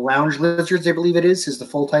Land of the Lounge Lizards, I believe it is the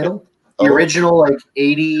full title. The original,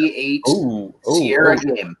 88 Sierra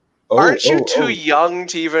game. Aren't you too young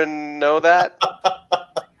to even know that?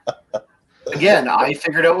 Again, I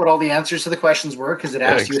figured out what all the answers to the questions were because it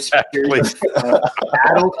asked you a series of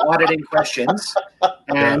adult auditing questions.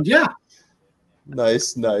 And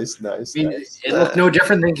Nice. It looked no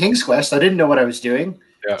different than King's Quest. I didn't know what I was doing.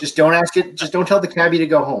 Yeah. Just don't ask it. Just don't tell the cabbie to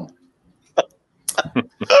go home.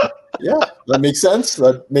 Yeah, that makes sense.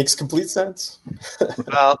 That makes complete sense.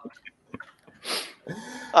 Well,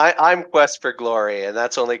 I'm Quest for Glory, and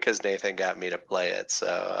that's only because Nathan got me to play it.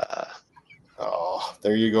 So.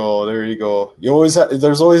 There you go. You always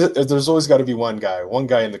there's always got to be one guy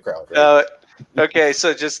in the crowd. Right? Okay,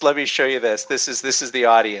 so just let me show you this. This is the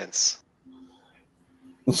audience.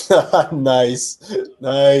 Nice. So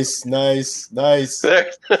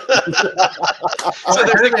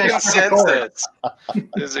there's a consensus.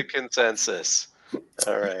 There's a consensus.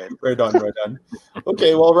 All right. Right on.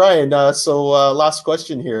 Okay, well, Ryan. So last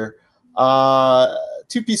question here.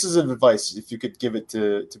 2 pieces of advice, if you could give it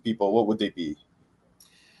to people, what would they be?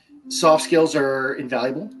 Soft skills are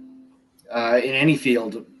invaluable in any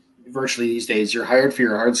field. Virtually these days, you're hired for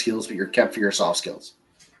your hard skills, but you're kept for your soft skills.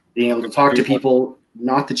 Being able to talk to people,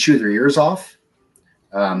 not to chew their ears off.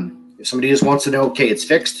 If somebody just wants to know, okay, it's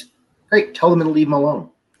fixed, great. Tell them to leave them alone.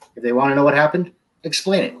 If they want to know what happened,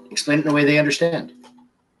 explain it. Explain it in a way they understand.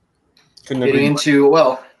 Getting into,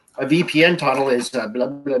 a VPN tunnel is blah, blah,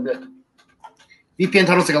 blah. VPN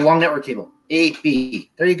tunnel is like a long network cable. A,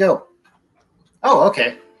 B. There you go. Oh,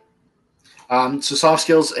 okay. So soft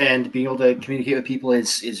skills and being able to communicate with people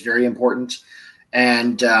is very important.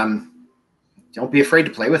 And don't be afraid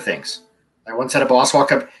to play with things. I once had a boss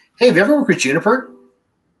walk up, hey, have you ever worked with Juniper?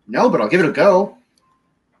 No, but I'll give it a go.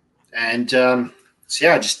 And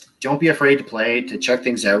just don't be afraid to play, to check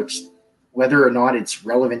things out, whether or not it's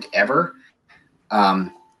relevant ever.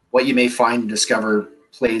 What you may find and discover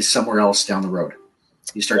plays somewhere else down the road.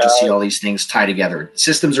 You start to see all these things tie together.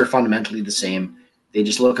 Systems are fundamentally the same. They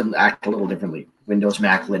just look and act a little differently. Windows,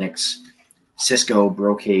 Mac, Linux, Cisco,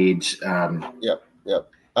 Brocade. Yep.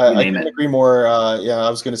 I couldn't agree more. I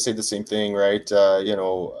was going to say the same thing, right?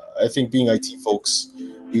 I think being IT folks,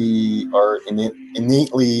 we are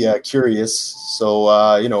innately curious. So,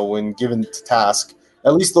 when given to task,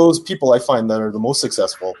 at least those people I find that are the most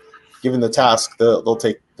successful, given the task, they'll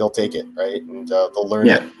take it, right? And they'll learn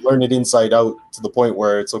it inside out to the point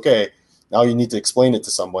where it's okay. Now you need to explain it to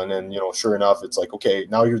someone, and sure enough, it's like, okay,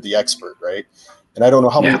 now you're the expert, right? And I don't know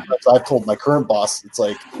how many times I've told my current boss, it's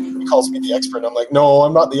like he calls me the expert. And I'm like, no,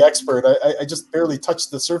 I'm not the expert. I just barely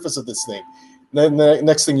touched the surface of this thing. And then the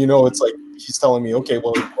next thing you know, it's like he's telling me, okay,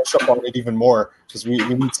 well, push up on it even more because we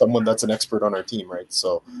need someone that's an expert on our team, right?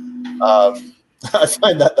 So I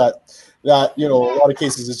find that a lot of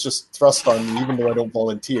cases it's just thrust on me, even though I don't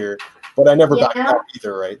volunteer. But I never back up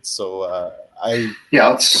either, right? So I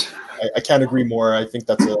can't agree more. I think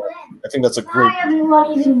that's a great.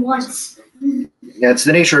 Everyone even once. Yeah, it's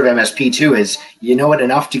the nature of MSP too. Is you know it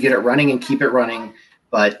enough to get it running and keep it running,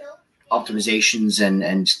 but optimizations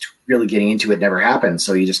and really getting into it never happens.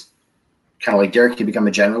 So you just kind of like Derek, you become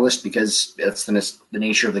a generalist because it's the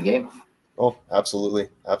nature of the game. Oh, absolutely.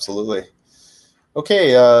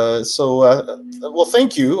 Okay, well,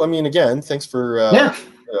 thank you. I mean, again, thanks for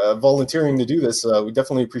volunteering to do this. We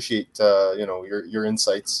definitely appreciate your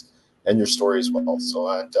insights and your story as well. So,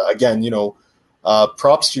 and again,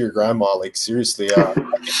 props to your grandma. Like seriously, I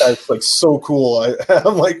think that's like so cool.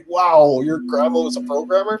 I'm like, wow, your grandma was a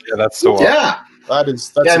programmer. Yeah, that's so awesome. Yeah.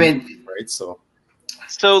 That's Yeah, I amazing, mean, right? So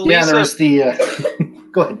yeah, Lisa, there's the.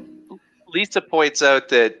 Go ahead. Lisa points out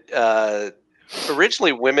that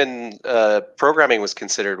originally women programming was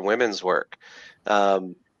considered women's work.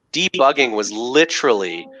 Debugging was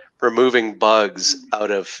literally removing bugs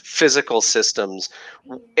out of physical systems,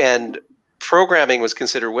 and programming was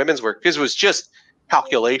considered women's work because it was just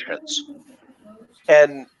calculations.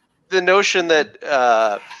 And the notion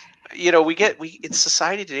that we in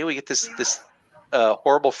society today we get this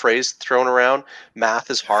horrible phrase thrown around: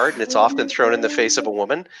 math is hard, and it's often thrown in the face of a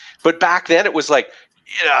woman. But back then it was like,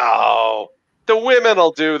 the women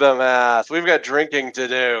will do the math. We've got drinking to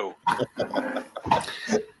do.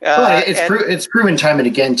 It's proven time and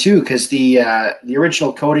again too, because the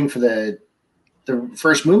original coding for the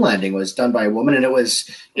first moon landing was done by a woman, and it was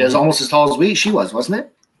almost as tall as she was, wasn't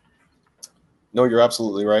it? No, you're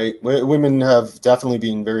absolutely right. Women have definitely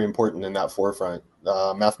been very important in that forefront.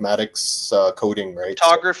 Mathematics, coding, right?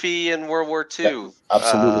 Photography in World War II.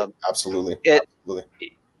 Yeah, absolutely.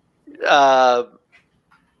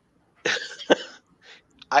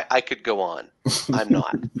 I could go on. I'm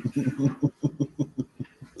not.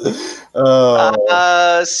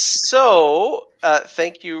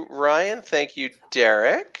 Thank you, Ryan. Thank you,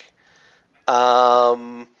 Derek.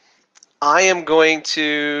 I am going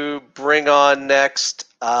to bring on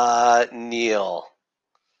next Neil.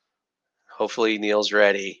 Hopefully Neil's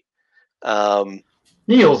ready.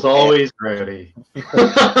 Neil's always ready.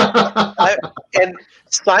 And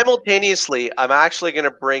simultaneously, I'm actually going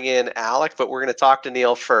to bring in Alec, but we're going to talk to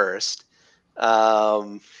Neil first.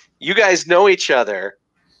 You guys know each other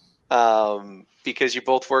because you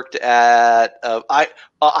both worked at.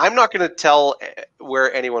 I'm not going to tell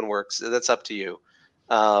where anyone works. That's up to you.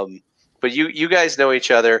 But you guys know each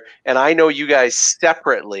other, and I know you guys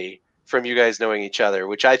separately from you guys knowing each other,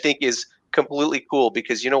 which I think is completely cool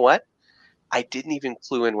because you know what? I didn't even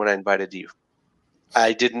clue in when I invited you.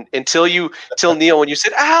 I didn't until Neil, when you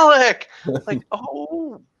said Alec, like,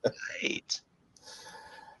 oh, right.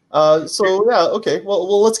 Okay.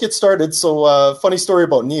 Well, let's get started. So, funny story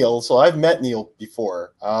about Neil. So I've met Neil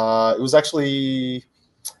before. It was actually,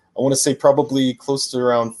 I want to say probably close to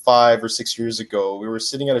around 5 or 6 years ago. We were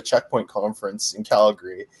sitting at a Checkpoint conference in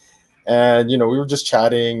Calgary, and we were just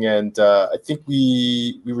chatting, and I think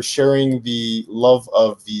we were sharing the love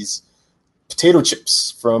of these potato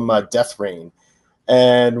chips from Death Rain.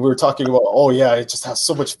 And we were talking about, oh yeah, it just has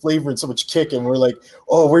so much flavor and so much kick. And we're like,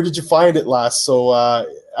 oh, where did you find it last? So I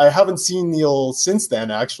haven't seen Neil since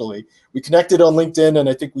then, actually. We connected on LinkedIn, and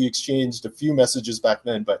I think we exchanged a few messages back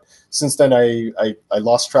then. But since then, I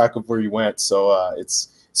lost track of where you went. So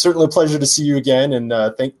it's certainly a pleasure to see you again. And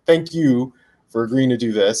thank you for agreeing to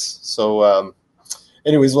do this. So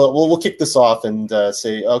anyways, we'll kick this off and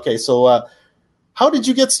say, okay, so how did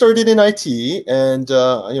you get started in IT, and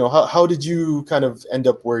how did you kind of end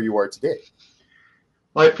up where you are today?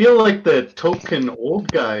 Well, I feel like the token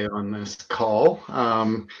old guy on this call,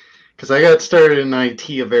 because I got started in IT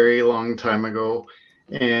a very long time ago,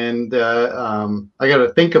 and I got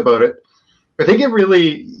to think about it. I think it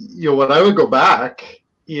really, what I would go back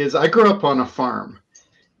is I grew up on a farm,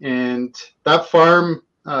 and that farm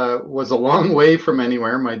was a long way from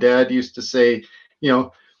anywhere. My dad used to say,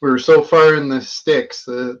 we were so far in the sticks,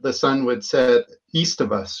 the sun would set east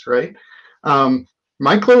of us, right?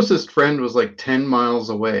 My closest friend was like 10 miles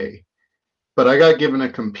away, but I got given a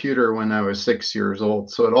computer when I was 6 years old,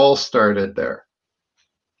 so it all started there.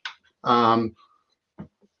 From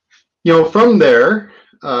there,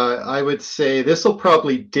 I would say this will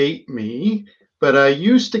probably date me, but I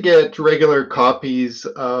used to get regular copies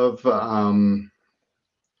of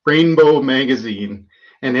Rainbow magazine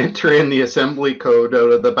and enter in the assembly code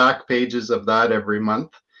out of the back pages of that every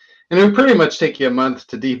month. And it would pretty much take you a month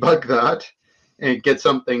to debug that and get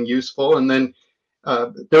something useful. And then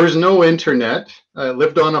there was no internet. I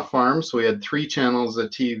lived on a farm, so we had 3 channels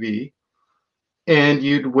of TV. And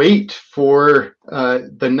you'd wait for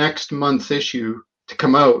the next month's issue to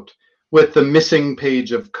come out with the missing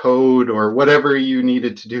page of code or whatever you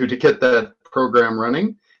needed to do to get that program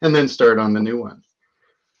running, and then start on the new one.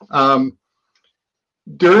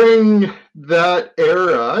 During that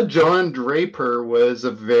era, John Draper was a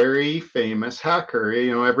very famous hacker.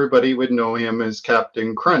 Everybody would know him as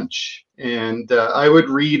Captain Crunch. And I would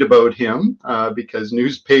read about him because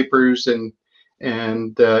newspapers and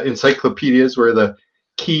and encyclopedias were the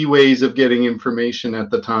key ways of getting information at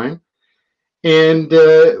the time. And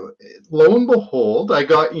lo and behold, I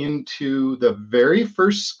got into the very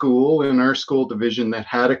first school in our school division that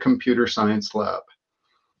had a computer science lab.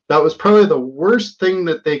 That was probably the worst thing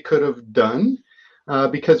that they could have done,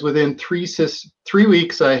 because within 3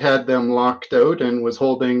 weeks, I had them locked out and was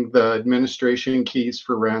holding the administration keys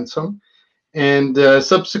for ransom, and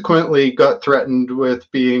subsequently got threatened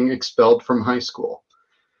with being expelled from high school.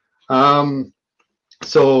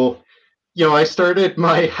 So, I started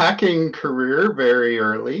my hacking career very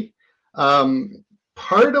early.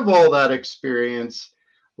 Part of all that experience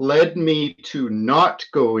led me to not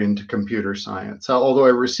go into computer science. Although I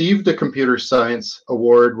received a computer science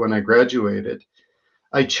award when I graduated,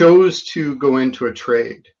 I chose to go into a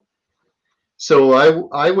trade. So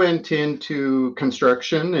I went into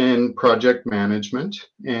construction and project management,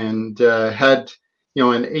 and had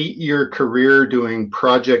an 8-year career doing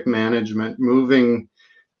project management, moving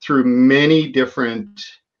through many different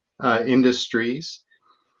industries,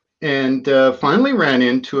 and finally ran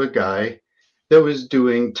into a guy that was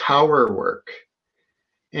doing tower work.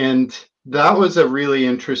 And that was a really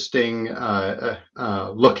interesting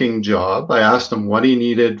looking job. I asked him what he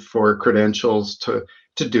needed for credentials to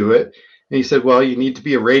do it. And he said, well, you need to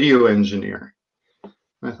be a radio engineer.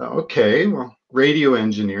 I thought, okay, well, radio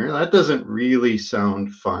engineer, that doesn't really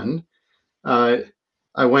sound fun.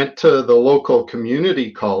 I went to the local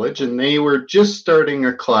community college, and they were just starting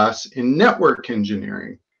a class in network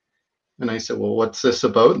engineering. And I said, well, what's this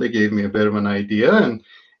about? They gave me a bit of an idea,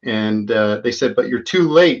 and they said, but you're too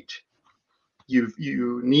late.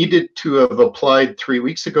 You needed to have applied 3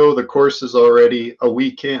 weeks ago. The course is already a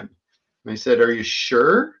week in. And I said, are you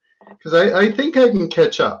sure? Because I think I can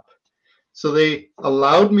catch up. So they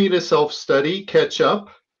allowed me to self-study, catch up.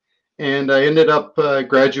 And I ended up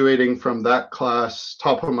graduating from that class,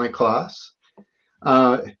 top of my class.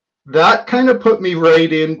 That kind of put me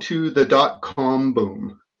right into the .com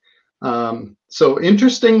boom. So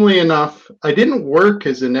interestingly enough, I didn't work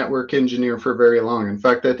as a network engineer for very long. In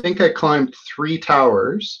fact, I think I climbed 3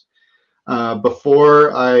 towers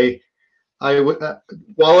before while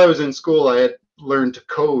I was in school, I had learned to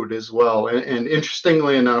code as well. And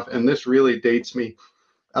interestingly enough, and this really dates me,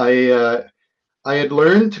 I had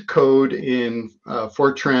learned to code in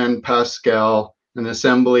Fortran, Pascal, and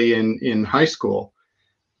assembly in high school,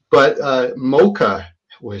 but Mocha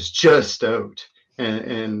was just out,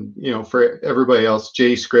 and for everybody else,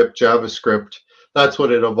 JScript, JavaScript, that's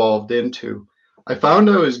what it evolved into. I found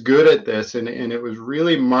I was good at this, and it was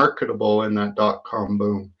really marketable in that .com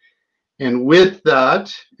boom. And with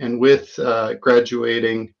that, and with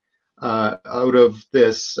graduating out of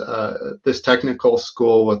this technical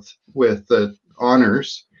school with the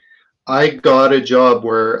honors, I got a job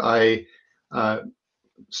where I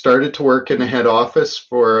started to work in a head office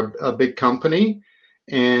for a big company,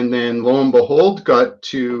 and then lo and behold got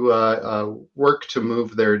to work to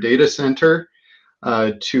move their data center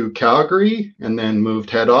to Calgary, and then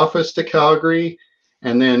moved head office to Calgary,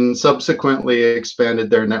 and then subsequently expanded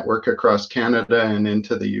their network across Canada and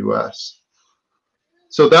into the US.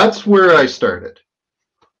 So that's where I started.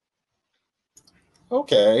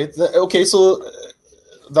 Okay, so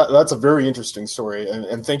that's a very interesting story,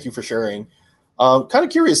 and thank you for sharing. Kind of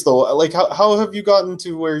curious though, like how have you gotten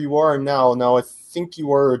to where you are now? Now I think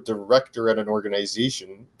you are a director at an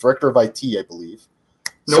organization, director of IT, I believe.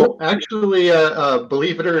 No, actually,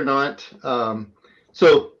 believe it or not,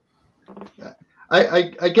 so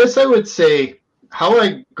I guess I would say how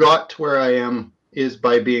I got to where I am is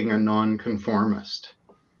by being a nonconformist.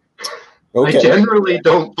 Okay. I generally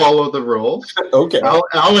don't follow the rules. Okay.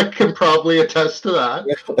 Alec can probably attest to that.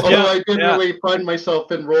 Although I generally find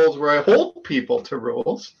myself in roles where I hold people to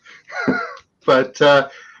rules. But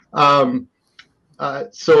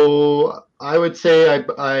so I would say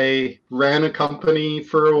I ran a company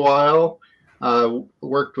for a while,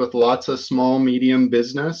 worked with lots of small, medium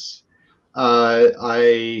business.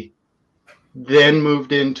 I then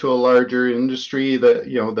moved into a larger industry that,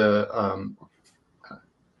 the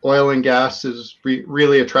oil and gas is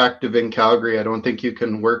really attractive in Calgary. I don't think you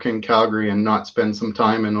can work in Calgary and not spend some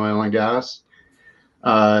time in oil and gas.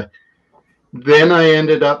 Then I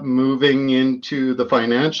ended up moving into the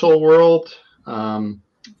financial world,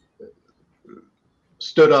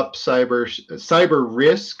 stood up cyber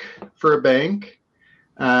risk for a bank,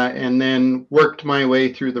 and then worked my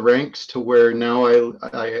way through the ranks to where now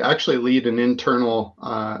I actually lead an internal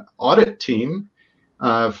audit team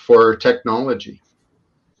for technology.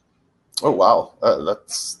 Oh wow,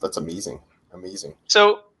 that's amazing.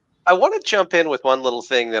 So I want to jump in with one little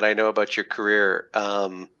thing that I know about your career.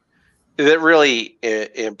 That really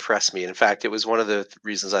impressed me. In fact, it was one of the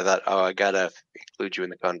reasons I thought, oh, I gotta include you in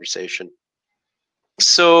the conversation.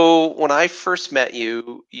 So when I first met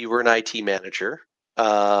you, you were an IT manager.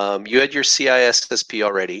 You had your CISSP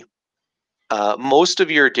already. Most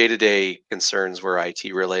of your day-to-day concerns were IT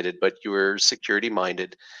related, but you were security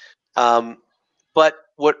minded. But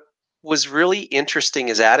what was really interesting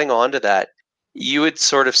is adding on to that, you had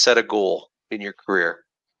sort of set a goal in your career.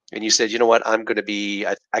 And you said, you know what, I'm going to be,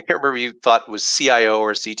 I can't remember if you thought it was CIO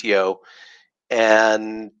or CTO.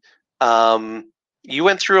 And you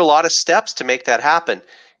went through a lot of steps to make that happen.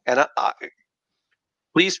 And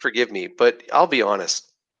please forgive me, but I'll be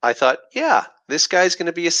honest. I thought, yeah, this guy's going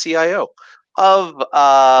to be a CIO of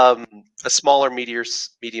a smaller,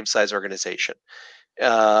 medium-sized organization.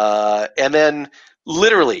 And then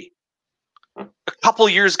literally a couple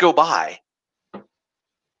years go by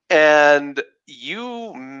and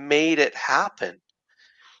you made it happen.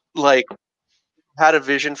 Like, had a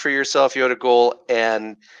vision for yourself, you had a goal,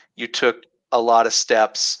 and you took a lot of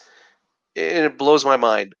steps. And it blows my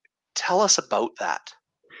mind. Tell us about that.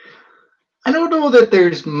 I don't know that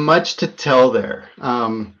there's much to tell there.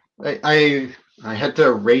 I had to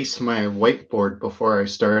erase my whiteboard before I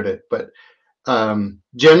started, but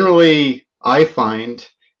generally I find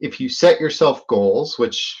if you set yourself goals,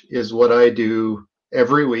 which is what I do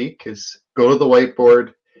every week, is go to the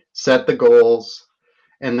whiteboard, set the goals,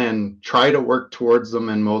 and then try to work towards them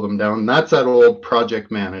and mow them down. That's that old project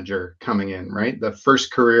manager coming in, right? The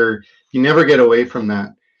first career, you never get away from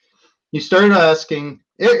that. You start asking,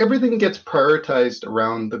 everything gets prioritized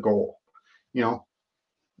around the goal. You know,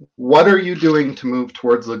 what are you doing to move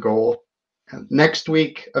towards the goal? Next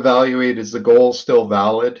week, evaluate, is the goal still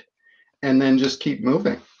valid? And then just keep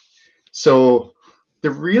moving. So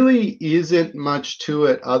there really isn't much to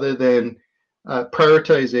it other than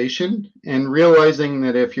prioritization and realizing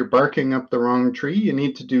that if you're barking up the wrong tree, you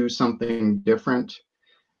need to do something different.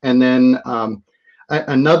 And then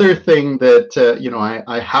another thing that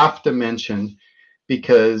I have to mention,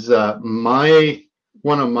 because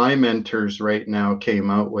one of my mentors right now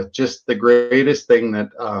came out with just the greatest thing that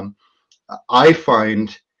I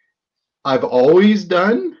find I've always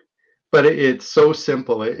done, but it's so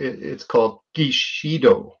simple. It's called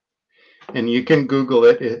Gishido, and you can Google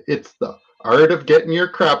it. It's the art of getting your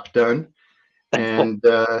crap done, and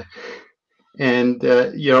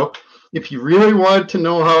if you really want to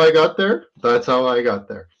know how I got there, that's how I got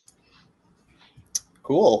there.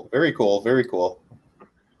 Cool. Very cool. Very cool.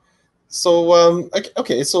 So,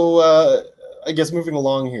 okay. So, I guess moving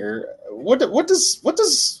along here, what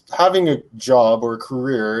does having a job or a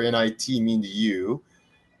career in IT mean to you?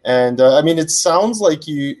 And I mean, it sounds like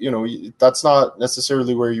that's not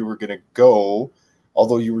necessarily where you were going to go,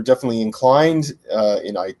 although you were definitely inclined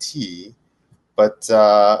in IT. But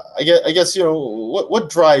I guess what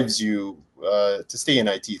drives you to stay in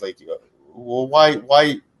IT? Like, well,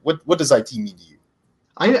 why? What does IT mean to you?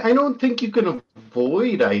 I don't think you can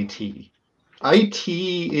avoid IT. IT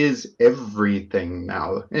is everything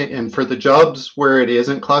now, and for the jobs where it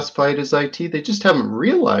isn't classified as IT, they just haven't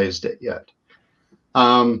realized it yet.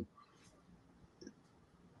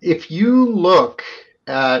 If you look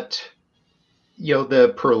at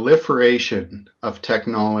the proliferation of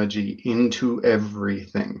technology into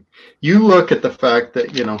everything, you look at the fact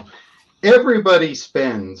that everybody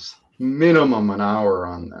spends minimum an hour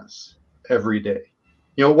on this every day.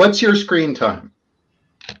 What's your screen time?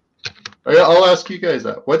 I'll ask you guys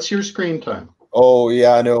that. What's your screen time? Oh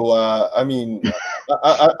yeah, no. I mean,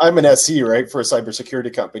 I'm an SE, right, for a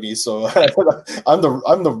cybersecurity company, so I'm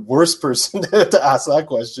the worst person to ask that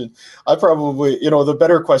question. I probably, the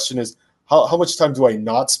better question is how much time do I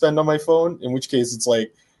not spend on my phone? In which case, it's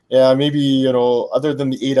like, yeah, maybe other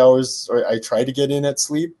than the 8 hours I try to get in at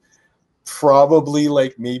sleep, probably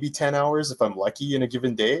like maybe 10 hours if I'm lucky in a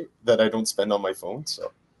given day that I don't spend on my phone.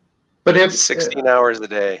 So, but if 16 hours a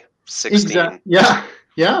day, 16, yeah,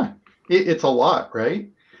 it's a lot, right?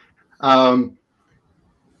 I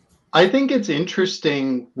think it's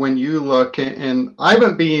interesting when you look, and I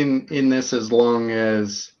haven't been in this as long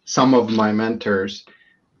as some of my mentors,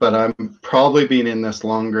 but I'm probably been in this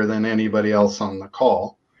longer than anybody else on the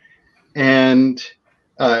call. And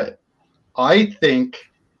I think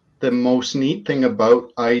the most neat thing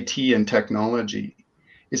about IT and technology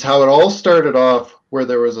is how it all started off where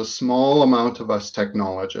there was a small amount of us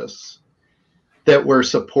technologists that were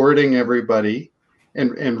supporting everybody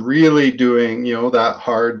and really doing, that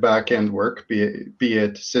hard back-end work, be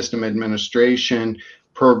it system administration,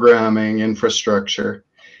 programming, infrastructure.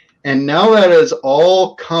 And now that has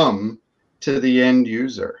all come to the end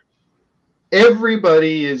user.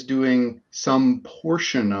 everybody is doing some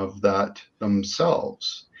portion of that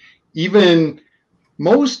themselves. Even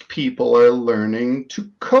most people are learning to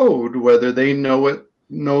code, whether they know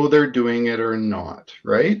they're doing it or not,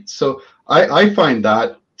 right? So I find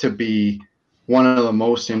that to be one of the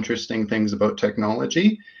most interesting things about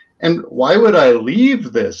technology. And why would I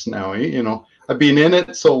leave this now? You know, I've been in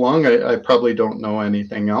it so long, I probably don't know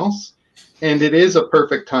anything else. And it is a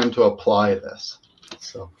perfect time to apply this.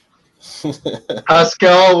 So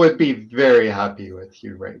Pascal would be very happy with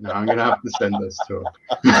you right now. I'm going to have to send this to him.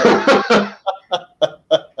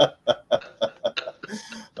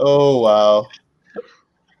 Oh, wow.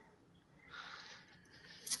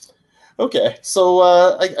 Okay, so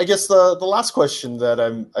I guess the last question that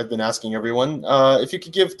I've been asking everyone, if you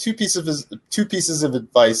could give two pieces of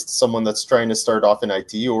advice to someone that's trying to start off in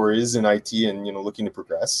IT or is in IT and looking to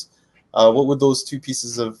progress, what would those two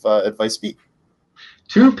pieces of advice be?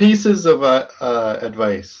 Two pieces of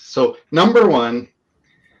advice. So number one,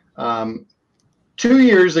 2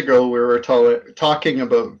 years ago we were talking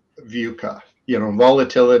about VUCA,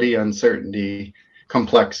 volatility, uncertainty,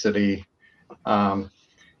 complexity.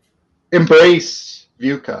 Embrace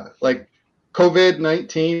VUCA. Like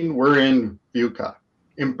COVID-19, we're in VUCA.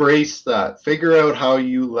 Embrace that. Figure out how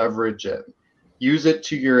you leverage it. Use it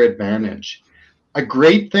to your advantage. A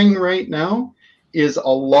great thing right now is a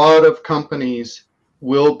lot of companies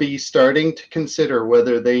will be starting to consider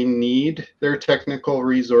whether they need their technical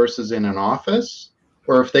resources in an office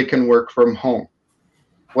or if they can work from home.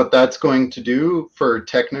 What that's going to do for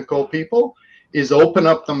technical people is open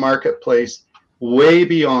up the marketplace way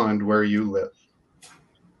beyond where you live.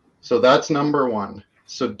 So that's number one.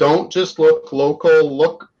 So don't just look local,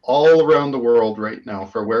 look all around the world right now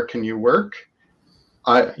for where can you work.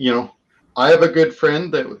 I have a good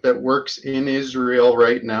friend that works in Israel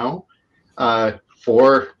right now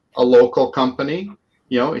for a local company.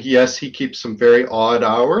 Yes, he keeps some very odd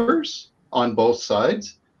hours on both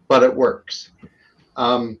sides, but it works.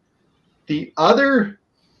 The other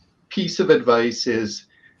piece of advice is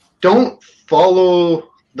don't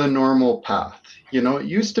follow the normal path. It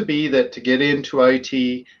used to be that to get into IT,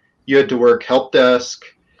 you had to work help desk,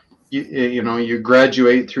 you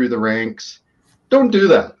graduate through the ranks. Don't do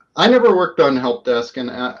that. I never worked on help desk,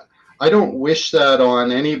 and I don't wish that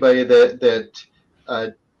on anybody that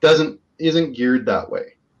isn't geared that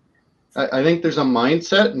way. I think there's a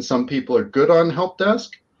mindset, and some people are good on help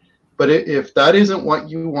desk, but if that isn't what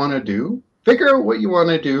you want to do, figure out what you want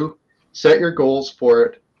to do, set your goals for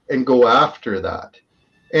it, and go after that.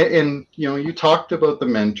 And you talked about the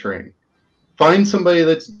mentoring. Find somebody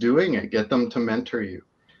that's doing it. Get them to mentor you.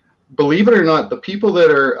 Believe it or not, the people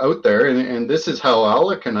that are out there, and this is how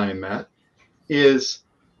Alec and I met, is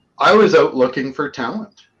I was out looking for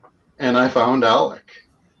talent, and I found Alec.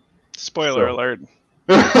 Spoiler alert.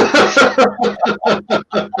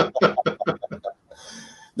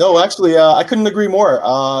 No, actually, I couldn't agree more.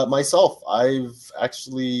 Myself,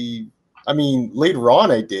 later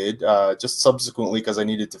on I did, just subsequently because I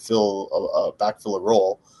needed to backfill a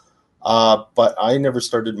role. But I never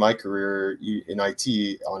started my career in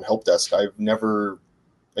IT on help desk. I've never,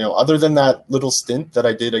 other than that little stint that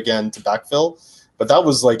I did again to backfill, but that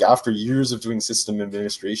was like after years of doing system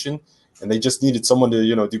administration, and they just needed someone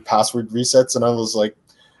to, do password resets. And I was like,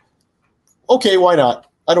 okay, why not?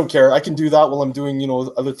 I don't care. I can do that while I'm doing,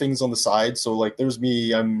 other things on the side. So like there's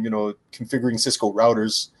me, I'm, configuring Cisco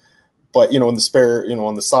routers, but, in the spare,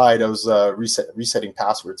 on the side, I was resetting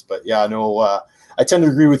passwords. But yeah, no, I tend to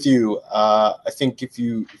agree with you. I think if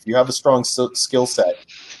you have a strong skill set,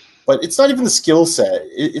 but it's not even the skill set,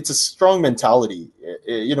 it's a strong mentality.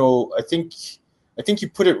 I think you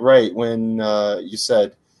put it right when you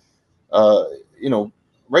said,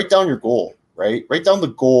 write down your goal, right? Write down the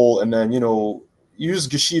goal and then, use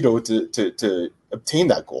Geshido to obtain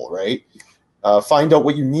that goal, right? Find out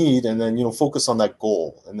what you need and then, focus on that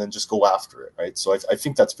goal and then just go after it, right? So I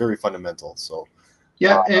think that's very fundamental. So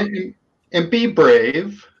yeah, and be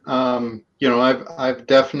brave. I've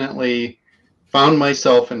definitely found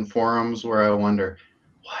myself in forums where I wonder,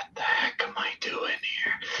 what the heck am I doing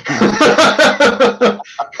here?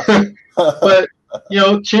 But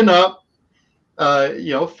chin up.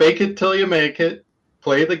 Fake it till you make it.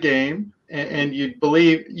 Play the game, and you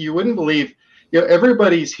wouldn't believe.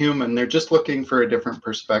 Everybody's human. They're just looking for a different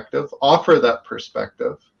perspective. Offer that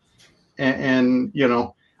perspective, and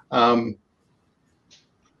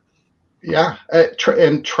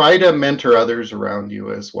try to mentor others around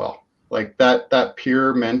you as well. Like that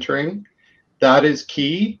peer mentoring, that is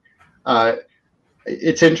key.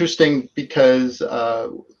 It's interesting because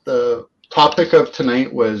the topic of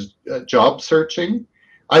tonight was job searching.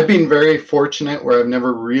 I've been very fortunate where I've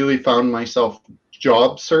never really found myself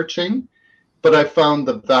job searching, but I found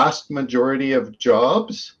the vast majority of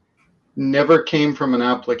jobs never came from an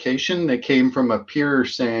application. They came from a peer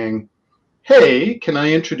saying, hey, can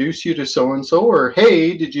I introduce you to so-and-so? Or,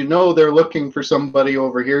 hey, did you know they're looking for somebody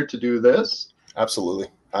over here to do this? Absolutely.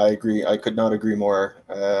 I agree. I could not agree more.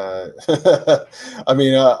 I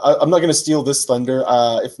mean, I'm not going to steal this thunder.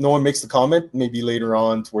 If no one makes the comment, maybe later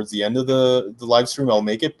on towards the end of the live stream, I'll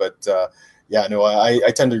make it. But yeah, no,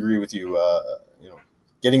 I tend to agree with you.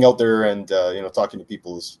 Getting out there and, talking to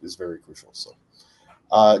people is very crucial. So,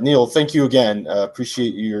 Neil, thank you again.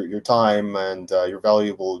 Appreciate your time and your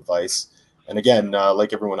valuable advice. And again,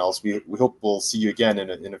 like everyone else, we hope we'll see you again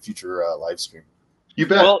in a future live stream. You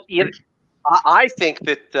bet. Well, I think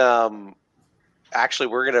that actually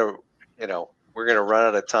we're gonna run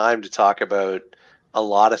out of time to talk about a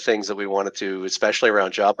lot of things that we wanted to, especially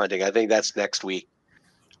around job hunting. I think that's next week.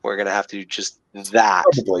 We're gonna have to just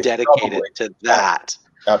dedicate it to that.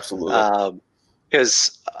 Absolutely.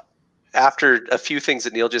 Because after a few things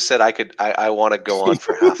that Neil just said, I want to go on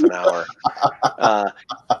for half an hour.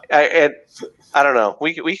 And I don't know.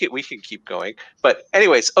 We can keep going. But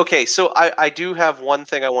anyways, okay. So I do have one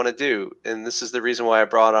thing I want to do, and this is the reason why I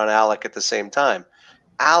brought on Alec at the same time.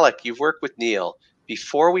 Alec, you've worked with Neil.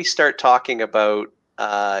 Before we start talking about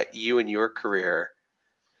you and your career,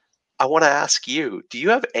 I want to ask you: do you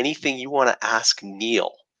have anything you want to ask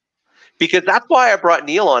Neil? Because that's why I brought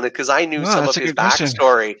Neil on it, because I knew some of his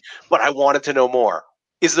backstory, but I wanted to know more.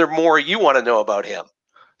 Is there more you want to know about him?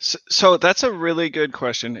 So that's a really good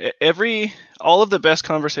question. All of the best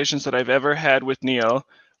conversations that I've ever had with Neil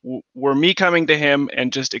were me coming to him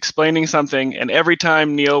and just explaining something, and every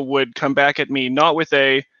time Neil would come back at me, not with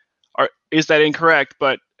is that incorrect,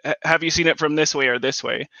 but have you seen it from this way or this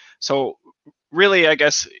way? So really, I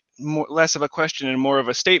guess less of a question and more of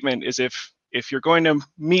a statement is if you're going to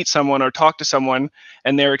meet someone or talk to someone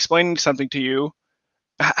and they're explaining something to you,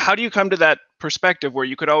 how do you come to that perspective where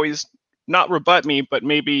you could always not rebut me, but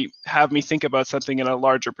maybe have me think about something in a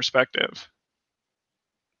larger perspective?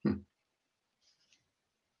 I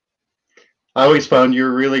always found you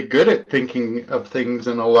were really good at thinking of things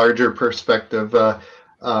in a larger perspective.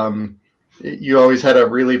 You always had a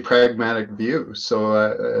really pragmatic view.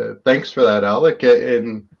 So thanks for that, Alec.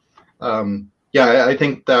 And yeah, I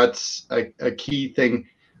think that's a key thing.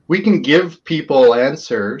 We can give people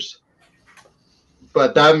answers,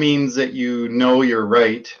 but that means that you know you're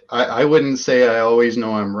right. I wouldn't say I always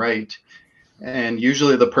know I'm right. And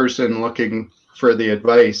usually the person looking for the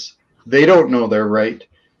advice, they don't know they're right.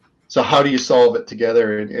 So how do you solve it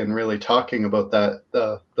together and really talking about that,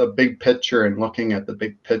 the big picture and looking at the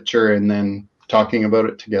big picture and then talking about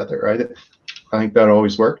it together, right? I think that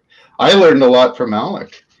always worked. I learned a lot from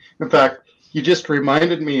Alec. In fact, you just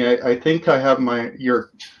reminded me, I think I have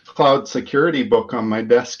your cloud security book on my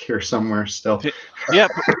desk here somewhere still.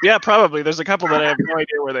 Yeah, probably. There's a couple that I have no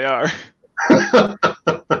idea where they are.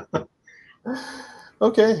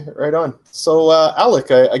 Okay, right on. So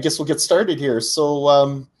Alec, I guess we'll get started here.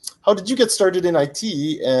 So how did you get started in IT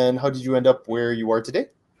and how did you end up where you are today?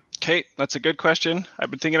 Okay, that's a good question.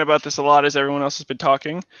 I've been thinking about this a lot as everyone else has been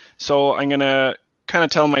talking. So I'm going to kind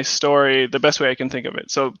of tell my story the best way I can think of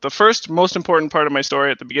it. So the first most important part of my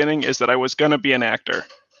story at the beginning is that I was going to be an actor.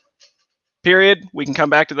 Period. We can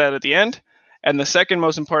come back to that at the end. And the second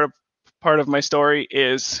most important part of my story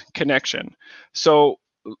is connection. So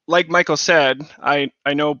like Michael said, I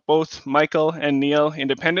know both Michael and Neil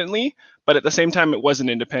independently, but at the same time it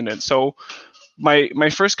wasn't independent. So my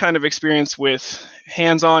first kind of experience with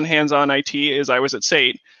hands-on IT is I was at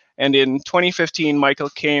SAIT. And in 2015, Michael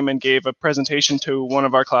came and gave a presentation to one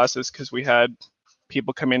of our classes because we had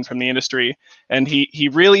people come in from the industry. And he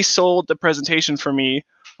really sold the presentation for me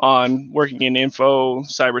on working in info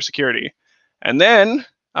cybersecurity. And then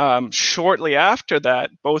shortly after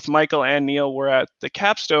that, both Michael and Neil were at the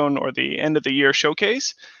capstone or the end of the year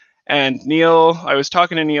showcase. And Neil, I was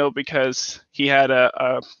talking to Neil because he had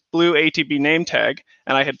a blue ATB name tag,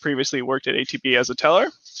 and I had previously worked at ATB as a teller.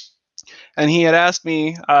 And he had asked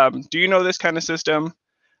me, do you know this kind of system?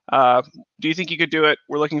 Do you think you could do it?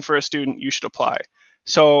 We're looking for a student. You should apply.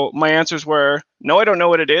 So my answers were, no, I don't know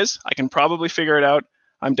what it is. I can probably figure it out.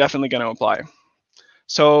 I'm definitely going to apply.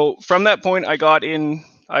 So from that point, I got in.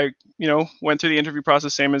 I went through the interview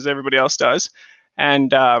process, same as everybody else does.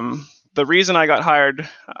 And the reason I got hired,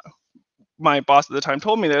 my boss at the time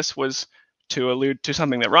told me this, was to allude to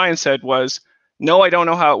something that Ryan said was, no, I don't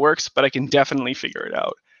know how it works, but I can definitely figure it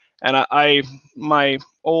out. And my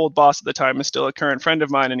old boss at the time is still a current friend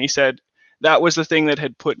of mine, and he said that was the thing that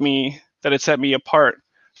had set me apart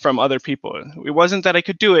from other people. It wasn't that I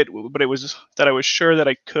could do it, but it was that I was sure that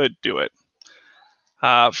I could do it.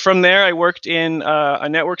 From there, I worked in a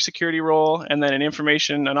network security role, and then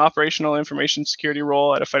an operational information security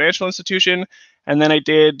role at a financial institution, and then I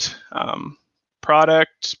did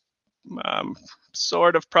product,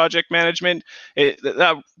 sort of project management.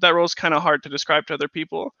 That role is kind of hard to describe to other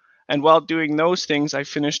people. And while doing those things, I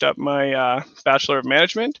finished up my Bachelor of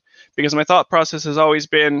Management, because my thought process has always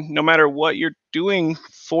been, no matter what you're doing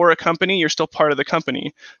for a company, you're still part of the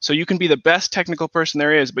company. So you can be the best technical person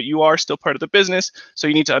there is, but you are still part of the business, so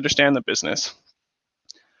you need to understand the business.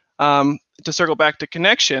 To circle back to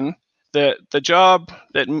Connection, the job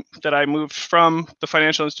that I moved from the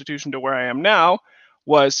financial institution to where I am now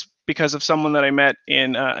was because of someone that I met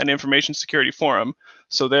in an information security forum.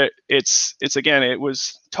 So that it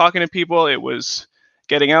was talking to people, it was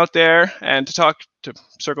getting out there and to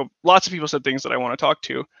circle. Lots of people said things that I want to talk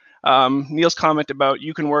to. Neil's comment about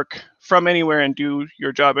you can work from anywhere and do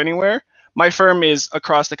your job anywhere. My firm is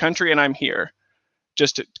across the country and I'm here.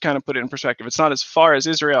 Just to kind of put it in perspective, it's not as far as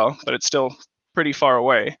Israel, but it's still pretty far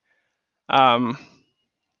away. Trying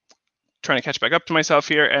to catch back up to myself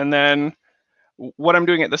here. And then what I'm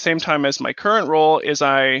doing at the same time as my current role is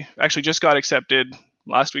I actually just got accepted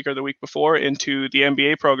last week or the week before into the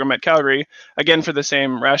MBA program at Calgary, again for the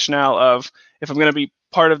same rationale of, if I'm going to be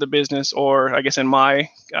part of the business, or I guess in my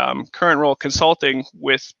current role consulting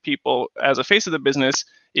with people as a face of the business,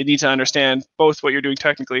 you need to understand both what you're doing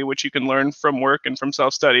technically, which you can learn from work and from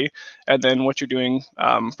self-study, and then what you're doing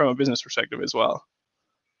from a business perspective as well.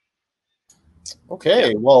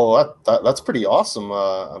 Okay, well that's pretty awesome.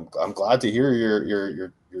 I'm glad to hear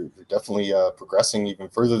you're definitely progressing even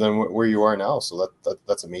further than where you are now. So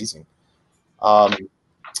that's amazing.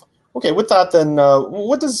 Okay, with that then,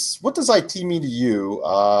 what does IT mean to you?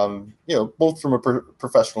 Both from a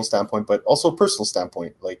professional standpoint, but also a personal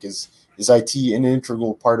standpoint. Like, is IT an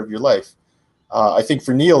integral part of your life? I think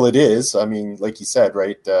for Neil it is. I mean, like you said,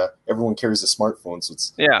 right? Everyone carries a smartphone, so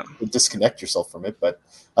it's you disconnect yourself from it. But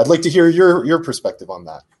I'd like to hear your perspective on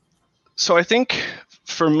that. So I think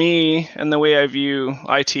for me, and the way I view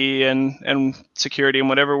IT and security and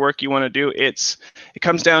whatever work you want to do, it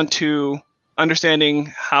comes down to understanding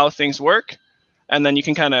how things work, and then you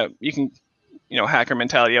can hacker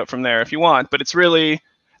mentality out from there if you want. But it's really,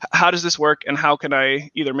 how does this work, and how can I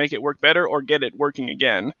either make it work better or get it working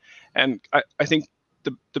again? And I think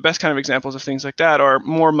the best kind of examples of things like that are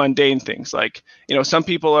more mundane things. Like, some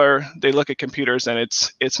people they look at computers and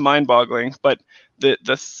it's mind-boggling, but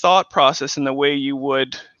the thought process and the way you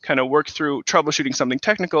would kind of work through troubleshooting something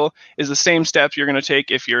technical is the same steps you're going to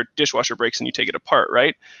take if your dishwasher breaks and you take it apart,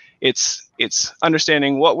 right? It's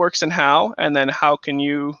understanding what works and how, and then how can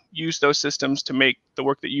you use those systems to make the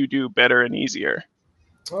work that you do better and easier.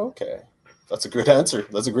 Okay, that's a good answer.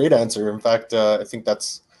 That's a great answer. In fact, I think that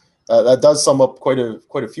does sum up quite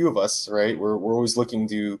a few of us, right? We're always looking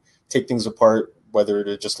to take things apart, whether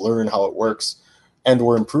to just learn how it works and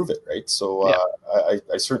or improve it, right? So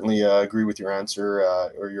I certainly agree with your answer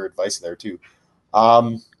or your advice there too.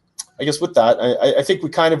 I guess with that, I think we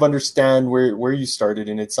kind of understand where you started,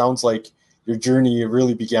 and it sounds like your journey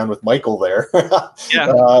really began with Michael there.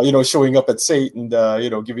 Showing up at SAIT and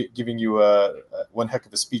giving you one heck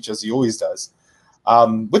of a speech, as he always does.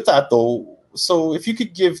 With that though, so if you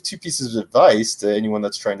could give two pieces of advice to anyone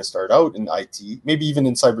that's trying to start out in IT, maybe even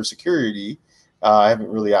in cybersecurity, I haven't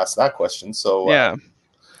really asked that question. So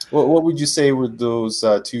what would you say were those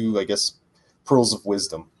two, I guess, pearls of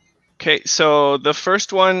wisdom? Okay, so the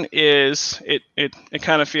first one is it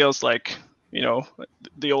kind of feels like,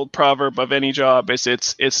 the old proverb of any job is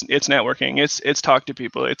it's networking, it's talk to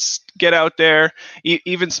people, it's get out there,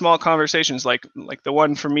 even small conversations like the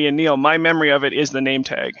one for me and Neil. My memory of it is the name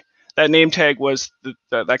tag. That name tag was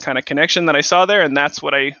that kind of connection that I saw there, and that's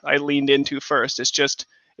what I leaned into first. It's just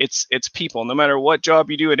it's people. No matter what job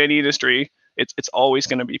you do in any industry, it's always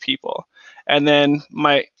going to be people. And then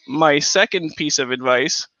my second piece of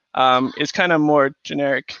advice is kind of more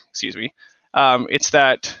generic. Excuse me. It's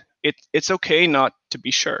that it's okay not to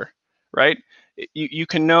be sure, right? You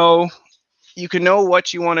can know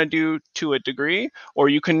what you want to do to a degree, or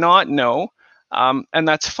you cannot know, and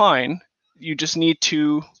that's fine. You just need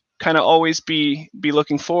to kind of always be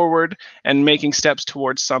looking forward and making steps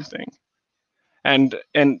towards something. And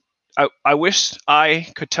I wish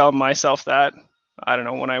I could tell myself that, I don't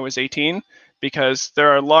know, when I was 18, because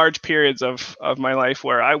there are large periods of my life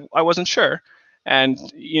where I wasn't sure. And,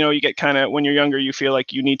 you get kind of, when you're younger, you feel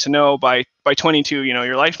like you need to know by 22,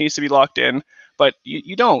 your life needs to be locked in, but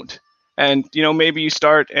you don't. And maybe you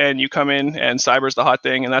start and you come in and cyber's the hot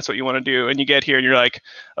thing and that's what you want to do, and you get here and you're like,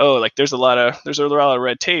 oh, like there's a lot of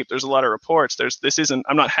red tape, there's a lot of reports,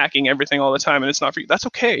 I'm not hacking everything all the time and it's not for you. That's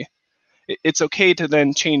okay. It's okay to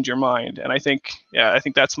then change your mind. And I think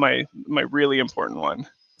that's my really important one.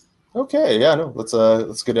 Okay, yeah, no, that's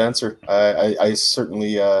a good answer. I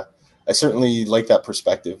certainly like that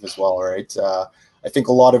perspective as well. Right, I think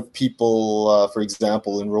a lot of people, for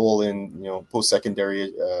example, enroll in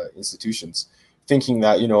post-secondary institutions, thinking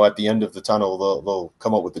that at the end of the tunnel they'll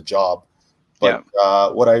come up with a job. But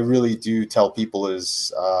what I really do tell people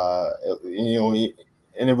is,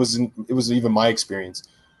 and it was even my experience.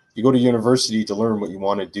 You go to university to learn what you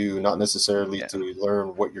want to do, not necessarily to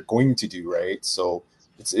learn what you're going to do. Right, so.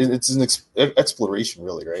 It's an exploration,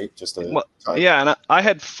 really, right? And I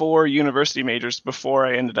had 4 university majors before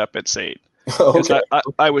I ended up at SAIT. Okay.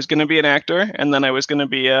 I was going to be an actor, and then I was going to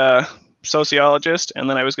be a sociologist, and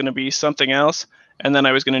then I was going to be something else, and then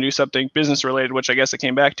I was going to do something business related, which I guess I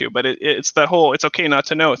came back to. But it's that whole "it's okay not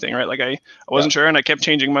to know" thing, right? Like I wasn't sure, and I kept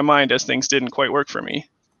changing my mind as things didn't quite work for me.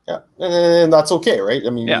 Yeah, and that's okay, right?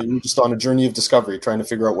 I mean, you're just on a journey of discovery, trying to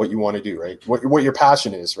figure out what you want to do, right? What your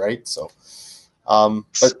passion is, right? So.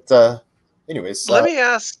 Anyways, let me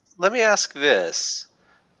ask this: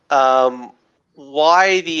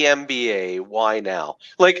 why the MBA? Why now?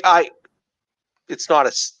 It's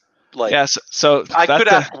not So I could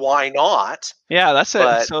ask why not. Yeah, that's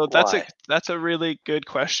it. So why? that's a really good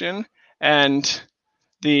question, and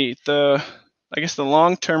the I guess the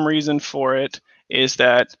long-term reason for it is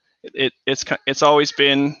that it's always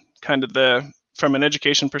been kind of from an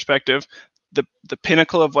education perspective, the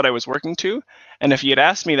pinnacle of what I was working to. And if you had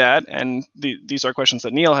asked me that, and these are questions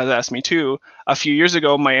that Neil has asked me too, a few years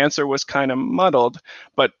ago, my answer was kind of muddled.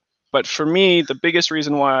 But for me, the biggest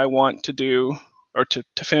reason why I want to do or to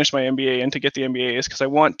finish my MBA and to get the MBA is because I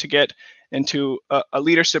want to get into a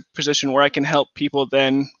leadership position where I can help people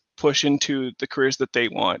then push into the careers that they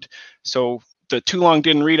want. So the too long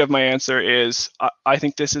didn't read of my answer is I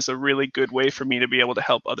think this is a really good way for me to be able to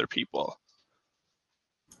help other people.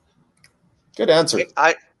 Good answer.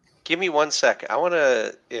 Give me 1 second. I want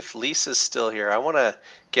to, if Lisa's still here, I want to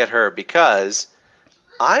get her because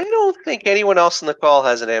I don't think anyone else in the call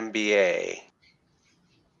has an MBA.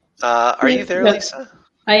 Are you there, Lisa?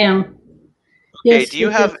 I am. Okay, yes, do you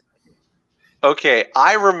have... Okay,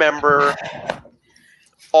 I remember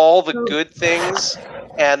all the good things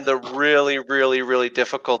and the really, really, really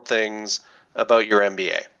difficult things about your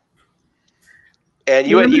MBA. And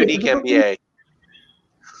you had a unique MBA.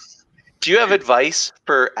 Do you have advice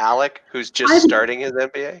for Alec, who's just starting his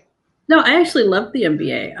MBA? No, I actually loved the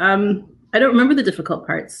MBA. I don't remember the difficult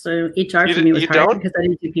parts. So HR for me was hard because I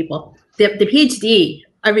didn't do people. The PhD,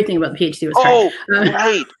 everything about the PhD was hard. Oh,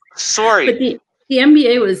 right. Sorry. But the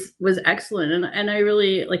MBA was excellent, and I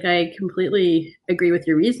really I completely agree with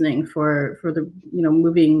your reasoning for the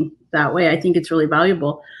moving that way. I think it's really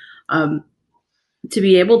valuable to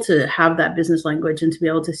be able to have that business language and to be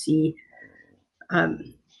able to see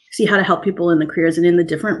how to help people in the careers and in the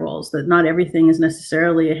different roles, that not everything is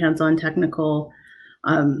necessarily a hands-on technical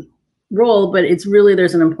role, but it's really,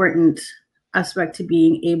 there's an important aspect to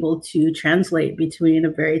being able to translate between a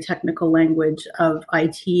very technical language of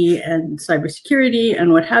IT and cybersecurity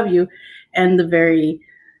and what have you, and the very,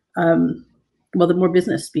 the more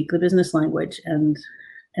business speak, the business language and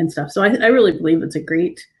stuff. So I really believe it's a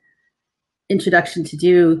great introduction to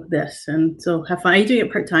do this. And so have fun. Are you doing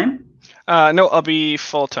it part-time? No, I'll be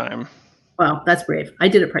full-time. Wow, that's brave. I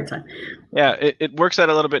did it part-time. Yeah, it works out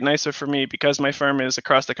a little bit nicer for me because my firm is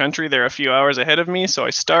across the country. They're a few hours ahead of me, so I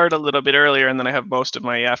start a little bit earlier, and then I have most of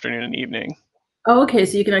my afternoon and evening. Oh, okay,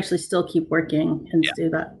 so you can actually still keep working and do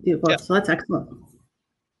that. So that's excellent.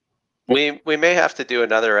 We may have to do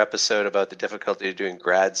another episode about the difficulty of doing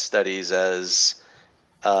grad studies as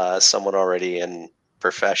someone already in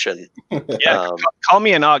profession. Yeah, call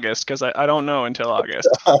me in August because I don't know until August.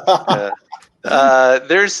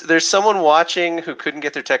 There's someone watching who couldn't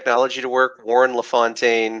get their technology to work. Warren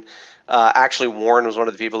LaFontaine. Actually, Warren was one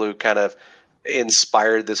of the people who kind of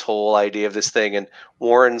inspired this whole idea of this thing. And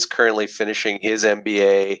Warren's currently finishing his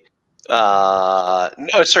MBA.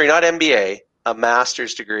 No, sorry, not MBA. A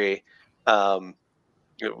master's degree.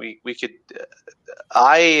 We could.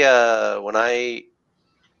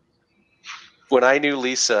 When I knew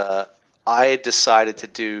Lisa, I had decided to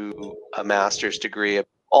do a master's degree at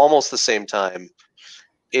almost the same time,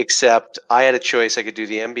 except I had a choice. I could do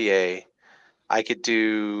the MBA. I could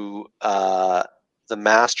do the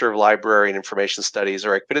Master of Library and Information Studies,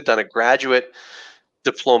 or I could have done a graduate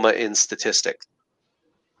diploma in statistics.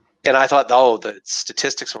 And I thought, oh, the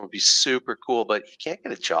statistics one would be super cool, but you can't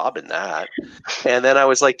get a job in that. And then I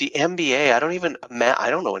was like, the MBA, I don't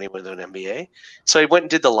know anyone with an MBA. So I went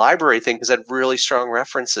and did the library thing because I had really strong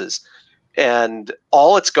references. And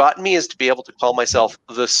all it's gotten me is to be able to call myself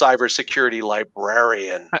the cybersecurity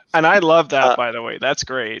librarian. And I love that, by the way. That's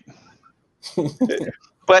great.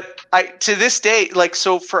 But to this day,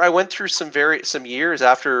 I went through some years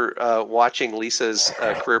after watching Lisa's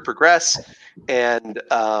career progress, and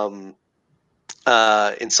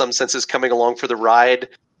in some senses coming along for the ride.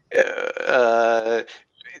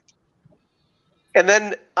 And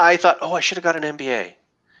then I thought, oh, I should have got an MBA.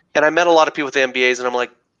 And I met a lot of people with MBAs, and I'm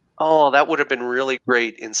like, oh, that would have been really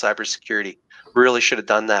great in cybersecurity. Really should have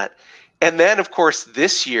done that. And then, of course,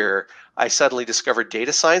 this year, I suddenly discovered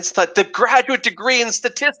data science. Thought the graduate degree in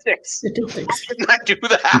statistics. Why didn't I do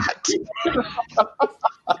that?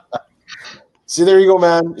 See, there you go,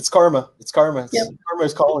 man. It's karma. Karma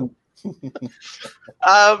is calling.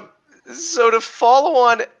 So to follow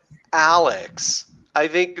on Alex, I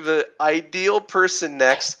think the ideal person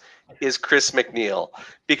next is Chris McNeil,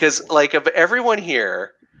 because of everyone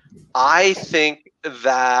here, I think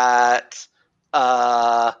that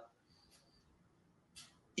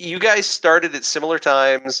you guys started at similar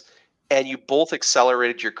times, and you both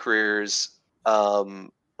accelerated your careers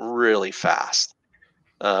really fast.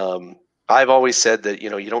 I've always said that you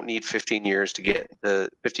don't need 15 years to get the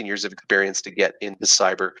 15 years of experience to get into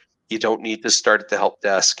cyber. You don't need to start at the help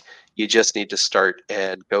desk. You just need to start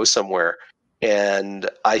and go somewhere. And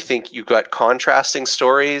I think you got contrasting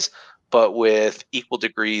stories, but with equal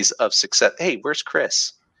degrees of success. Hey, where's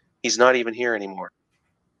Chris? He's not even here anymore.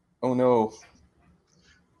 Oh no.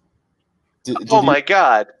 My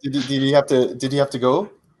God! Did he have to go?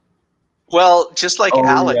 Well, just like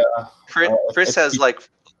Alex, yeah. Chris has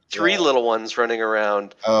 3 little ones running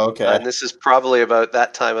around. Oh, okay. And this is probably about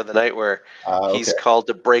that time of the night where he's called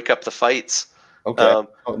to break up the fights. Okay.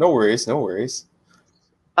 No worries. We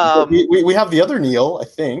have the other Neil, I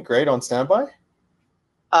think, right, on standby.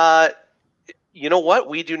 You know what?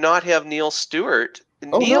 We do not have Neil Stewart.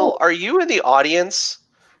 Oh, Neil, no. Are you in the audience?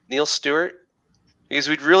 Neil Stewart? Because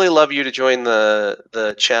we'd really love you to join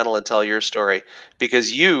the channel and tell your story,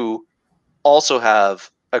 because you also have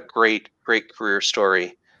a great career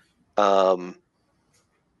story. All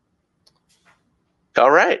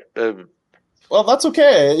right. Well, that's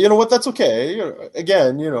okay. You know what? That's okay.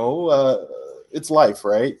 Again, it's life,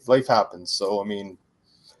 right? Life happens. So, I mean,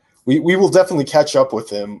 we will definitely catch up with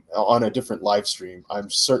him on a different live stream. I'm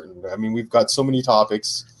certain. I mean, we've got so many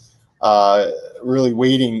topics. Really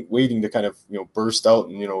waiting to kind of burst out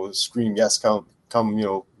and scream, yes, come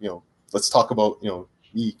let's talk about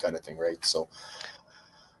me, kind of thing, right? So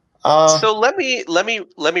let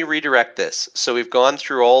me redirect this. So we've gone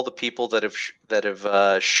through all the people that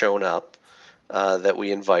have shown up that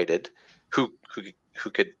we invited, who could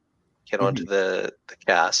get onto the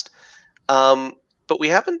cast, but we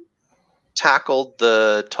haven't tackled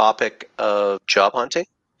the topic of job hunting.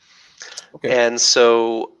 Okay. And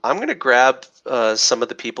so I'm going to grab some of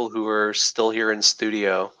the people who are still here in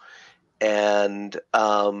studio, and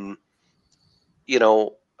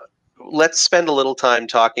let's spend a little time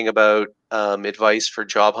talking about advice for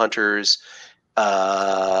job hunters,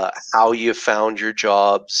 how you found your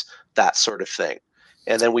jobs, that sort of thing,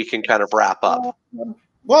 and then we can kind of wrap up.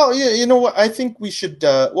 Well, yeah, you know what? I think we should.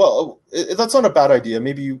 That's not a bad idea.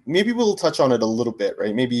 Maybe we'll touch on it a little bit,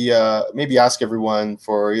 right? Maybe ask everyone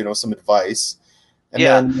for some advice. And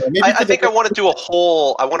then, I think I want to do a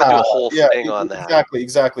whole. Thing on that.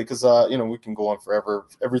 Exactly, because we can go on forever.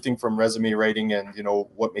 Everything from resume writing and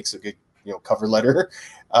what makes a good cover letter,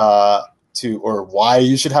 or why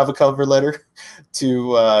you should have a cover letter, to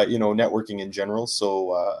networking in general.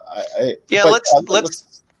 So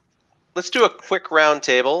let's do a quick round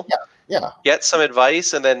table. Yeah. Get some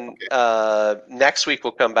advice, and then next week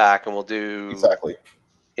we'll come back and we'll do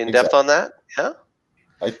in depth on that. Yeah.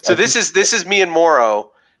 This is me and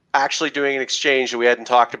Morrow actually doing an exchange that we hadn't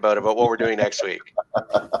talked about what we're doing next week.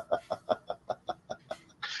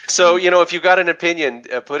 So if you've got an opinion,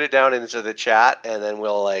 put it down into the chat, and then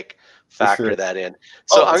we'll factor that in.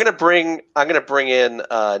 So I'm gonna bring in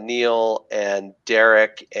Neil and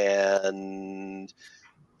Derek and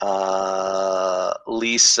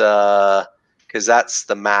Lisa, because that's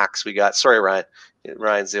the max we got. Sorry, Ryan.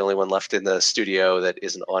 Ryan's the only one left in the studio that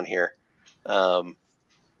isn't on here.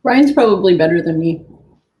 Ryan's probably better than me.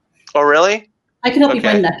 Oh, really? I can help you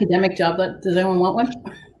find an academic job. Does anyone want one?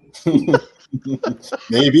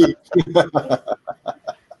 Maybe.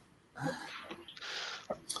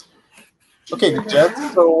 Okay,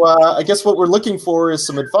 gents. So I guess what we're looking for is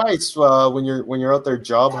some advice when you're out there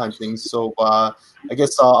job hunting. So I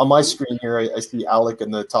guess on my screen here, I see Alec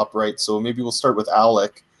in the top right. So maybe we'll start with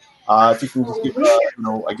Alec. If you can just give,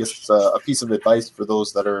 I guess a piece of advice for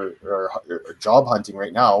those that are job hunting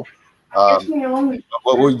right now.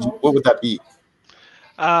 What would that be?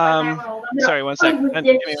 Sorry, 1 second. Give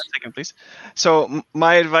me 1 second, please. So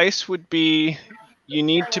my advice would be, you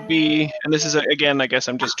need to be, and this is again, I guess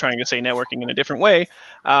I'm just trying to say networking in a different way,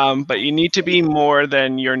 but you need to be more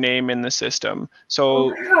than your name in the system.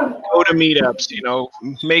 So go to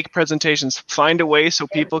meetups, make presentations, find a way so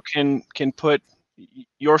people can put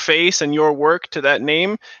your face and your work to that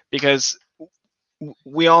name, because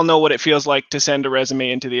we all know what it feels like to send a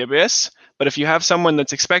resume into the abyss. But if you have someone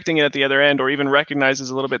that's expecting it at the other end, or even recognizes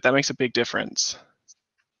a little bit, that makes a big difference.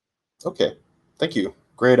 Okay, thank you.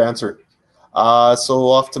 Great answer. So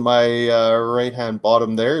off to my right-hand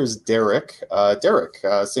bottom there is Derek. Derek,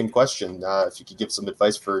 same question. If you could give some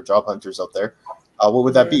advice for job hunters out there, what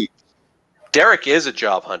would that be? Derek is a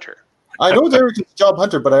job hunter. I know Derek is a job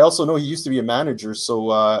hunter, but I also know he used to be a manager,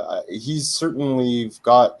 so he's certainly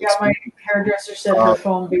got my hairdresser said her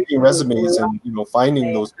phone making resumes and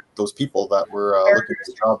finding those people that were looking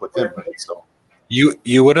for a job with him. Right? So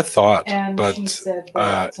you would have thought, and but she said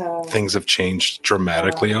that, things have changed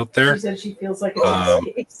dramatically out there. She said she feels like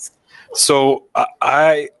it's so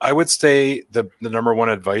I would say the number one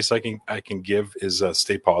advice I can give is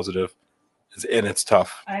stay positive. And it's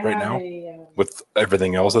tough right now with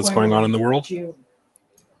everything else that's going on in the world.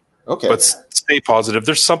 Okay. But stay positive.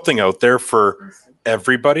 There's something out there for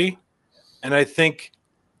everybody. And I think,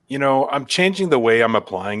 I'm changing the way I'm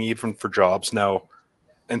applying even for jobs now.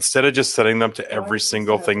 Instead of just setting them to every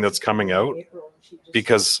single thing that's coming out,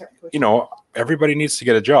 because, everybody needs to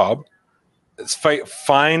get a job.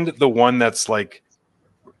 Find the one that's like,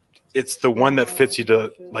 it's the one that fits you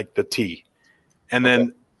to like the T. And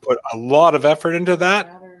then put a lot of effort into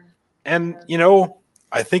that. And,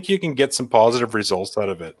 I think you can get some positive results out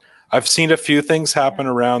of it. I've seen a few things happen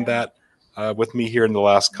around that with me here in the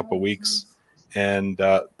last couple of weeks. And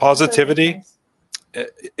positivity,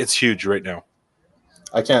 it's huge right now.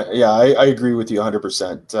 I agree with you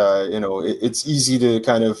 100%. It's easy to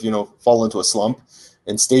kind of, fall into a slump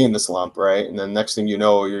and stay in the slump, right? And then next thing you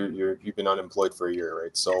know, you've been unemployed for a year,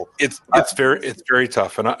 right? So it's very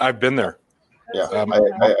tough. And I've been there. Yeah,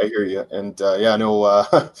 I hear you, and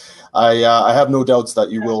I have no doubts that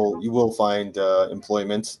you will find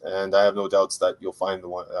employment, and I have no doubts that you'll find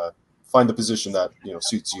the position that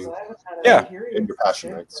suits you. Yeah, and your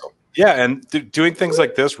passion, right? So yeah, and doing things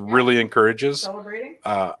like this really encourages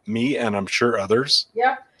me, and I'm sure others.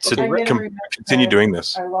 Yeah. To continue doing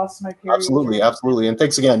this. I lost my period. Absolutely, and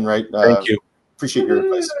thanks again. Right. Thank you. Appreciate your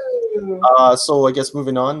advice. So I guess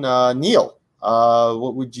moving on, Neil.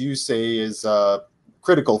 What would you say is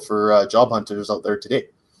critical for job hunters out there today?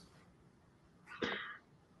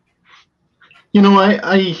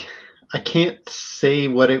 I can't say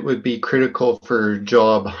what it would be critical for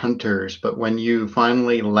job hunters, but when you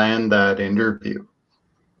finally land that interview,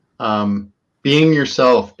 being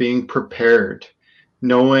yourself, being prepared,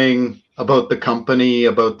 knowing about the company,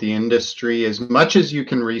 about the industry, as much as you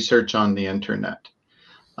can research on the internet.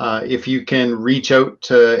 If you can reach out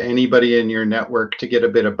to anybody in your network to get a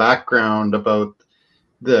bit of background about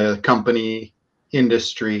the company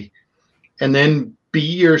industry, and then be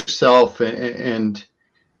yourself and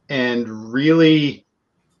really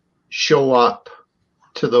show up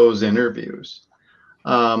to those interviews.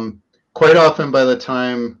 Quite often by the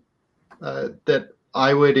time that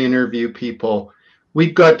I would interview people, we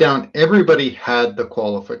got down, everybody had the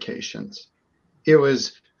qualifications. It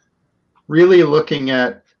was really looking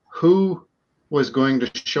at who was going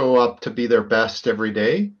to show up to be their best every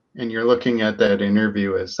day. And you're looking at that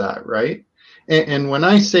interview as that, right? And when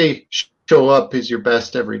I say show up as your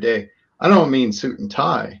best every day, I don't mean suit and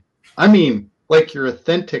tie. I mean like your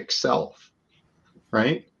authentic self,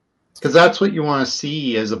 right? Because that's what you want to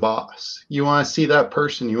see as a boss. You want to see that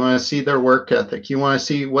person. You want to see their work ethic. You want to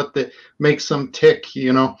see what makes them tick,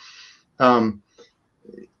 I want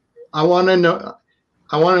to know.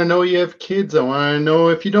 I want to know you have kids. I want to know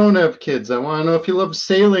if you don't have kids. I want to know if you love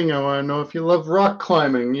sailing. I want to know if you love rock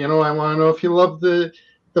climbing. I want to know if you love the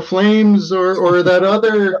Flames or that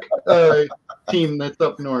other team that's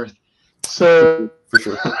up north. So for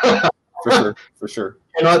sure.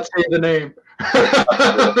 Cannot say the name.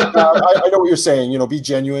 I know what you're saying. Be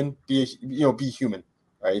genuine. Be human,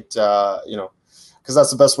 right? Because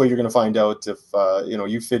that's the best way you're going to find out if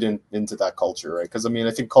you fit into that culture, right? Because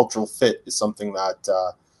I think cultural fit is something that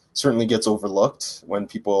certainly gets overlooked when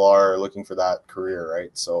people are looking for that career,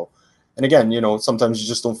 right? So And again, sometimes you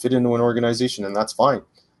just don't fit into an organization, and that's fine.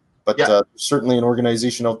 But certainly an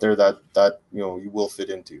organization out there that you will fit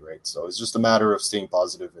into, right? So it's just a matter of staying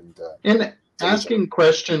positive and asking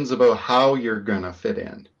questions about how you're gonna fit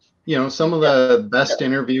in. Some of the best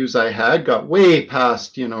interviews I had got way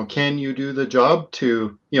past, can you do the job,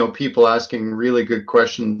 to, people asking really good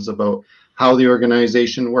questions about how the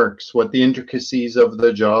organization works, what the intricacies of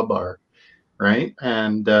the job are, right?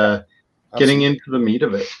 And getting into the meat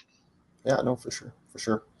of it. Yeah, no, for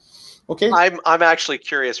sure. Okay. I'm actually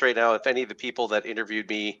curious right now if any of the people that interviewed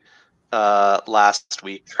me last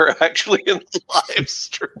week are actually in the live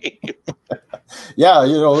stream. Yeah,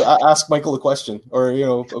 ask Michael a question, or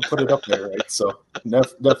put it up there, right? So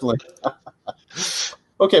definitely.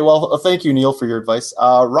 Okay, well, thank you, Neil, for your advice.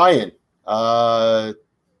 Ryan,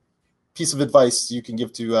 piece of advice you can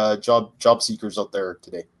give to job seekers out there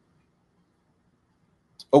today.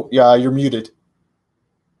 Oh, yeah, you're muted.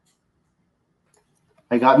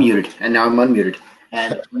 I got muted, and now I'm unmuted.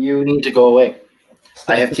 And you need to go away.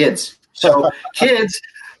 I have kids. So kids,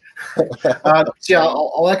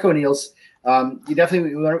 I'll echo Neil's. You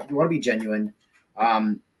definitely want to be genuine.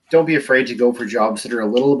 Don't be afraid to go for jobs that are a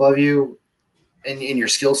little above you in your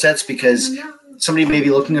skill sets, because somebody may be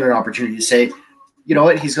looking at an opportunity to say, you know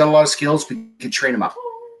what, he's got a lot of skills, we could train him up.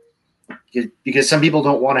 Because some people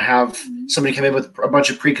don't want to have somebody come in with a bunch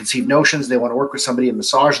of preconceived notions. They want to work with somebody and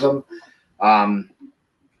massage them.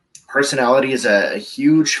 Personality is a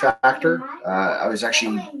huge factor. I was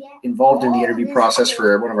actually involved in the interview process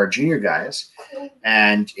for one of our junior guys,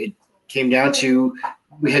 and it came down to,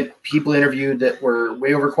 we had people interviewed that were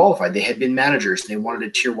way overqualified. They had been managers and they wanted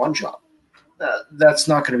a tier 1 job. That's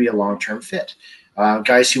not going to be a long-term fit.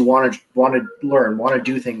 Guys who want to learn, want to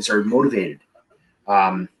do things, are motivated.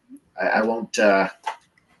 I won't go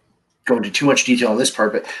into too much detail on this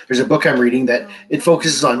part, but there's a book I'm reading that it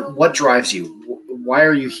focuses on what drives you. Why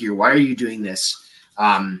are you here? Why are you doing this?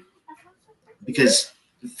 Because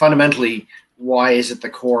fundamentally, why is at the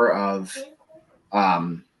core of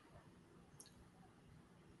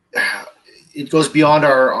it goes beyond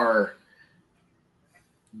our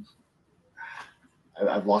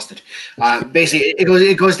I've lost it. Basically,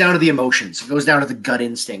 it goes down to the emotions. It goes down to the gut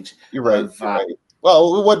instinct. You're right. Right.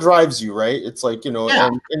 Well, what drives you, right? It's like,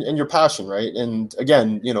 and your passion, right? And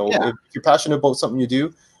again, if you're passionate about something you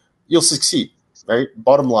do, you'll succeed, right?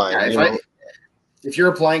 Bottom line. If you're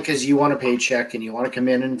applying because you want a paycheck and you want to come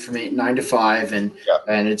in from 9 to 5 and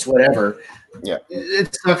it's whatever,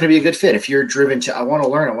 it's not going to be a good fit. If you're driven to, I want to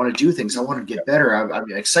learn, I want to do things, I want to get better,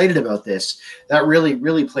 I'm excited about this, that really,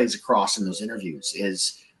 really plays across in those interviews.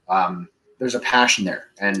 Is there's a passion there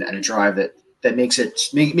and a drive that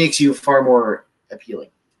makes you far more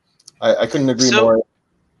appealing. I couldn't agree more.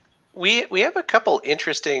 We have a couple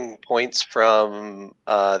interesting points from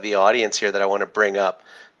the audience here that I want to bring up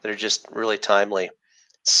that are just really timely.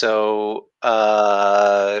 So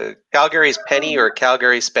Calgary's Penny, or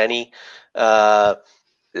Calgary Spenny,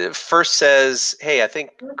 first says, hey, I think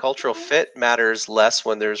cultural fit matters less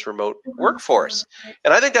when there's remote workforce.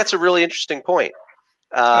 And I think that's a really interesting point.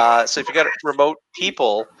 So if you got remote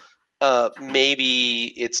people, maybe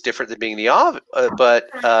it's different than being the office. But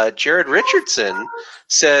Jared Richardson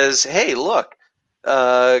says, hey, look,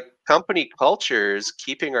 company culture is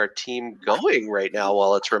keeping our team going right now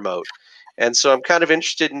while it's remote. And so I'm kind of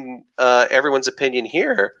interested in everyone's opinion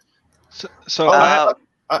here.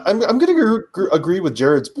 I'm going to agree with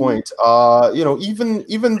Jared's point.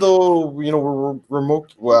 Even though we're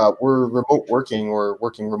remote working or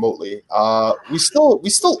working remotely, we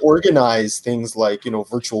still organize things like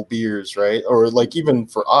virtual beers, right? Or like, even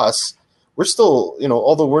for us, we're still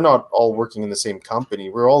although we're not all working in the same company,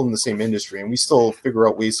 we're all in the same industry, and we still figure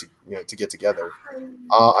out ways to get together.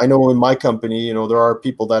 I know in my company, there are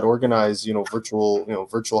people that organize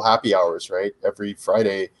virtual happy hours, right, every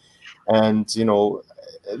Friday, and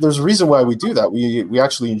there's a reason why we do that. We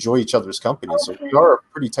actually enjoy each other's company, so we are a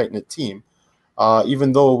pretty tight-knit team,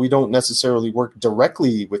 even though we don't necessarily work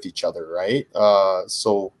directly with each other, right?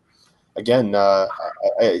 So again,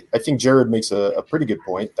 I think Jared makes a pretty good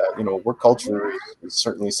point that work culture is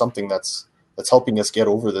certainly something that's helping us get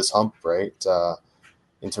over this hump, right?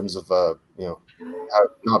 In terms of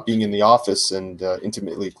not being in the office and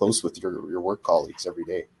intimately close with your work colleagues every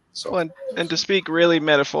day. So, well, and to speak really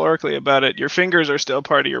metaphorically about it, your fingers are still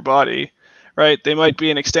part of your body, right? They might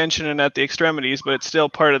be an extension and at the extremities, but it's still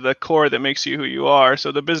part of the core that makes you who you are.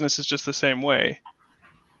 So the business is just the same way.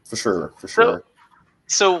 For sure.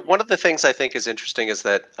 So one of the things I think is interesting is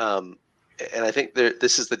that, and I think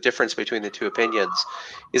this is the difference between the two opinions,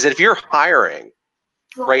 is that if you're hiring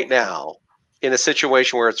right now in a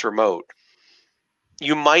situation where it's remote,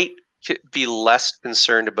 you might be less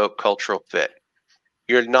concerned about cultural fit.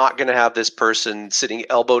 You're not going to have this person sitting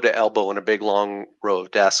elbow to elbow in a big long row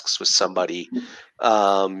of desks with somebody.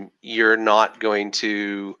 You're not going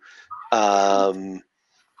to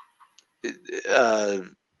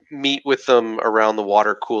meet with them around the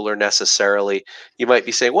water cooler necessarily. You might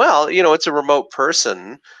be saying, well, it's a remote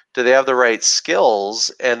person. Do they have the right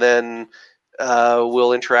skills? And then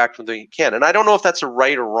we'll interact with them you can. And I don't know if that's a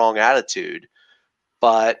right or wrong attitude,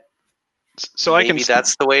 but So maybe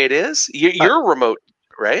that's the way it is. You're remote,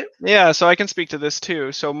 right? Yeah, so I can speak to this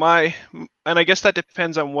too. So and I guess that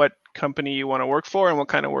depends on what company you want to work for and what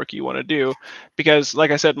kind of work you want to do. Because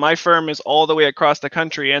like I said, my firm is all the way across the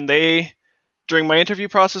country, and during my interview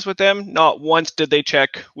process with them, not once did they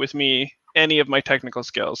check with me any of my technical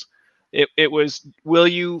skills. It was, will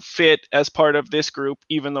you fit as part of this group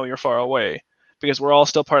even though you're far away? Because we're all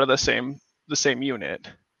still part of the same unit.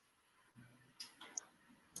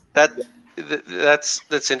 That's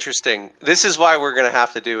interesting. This is why we're going to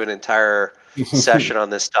have to do an entire session on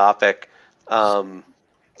this topic. I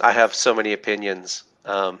have so many opinions.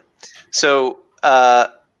 I've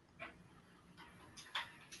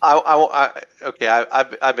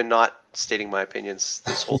been not stating my opinions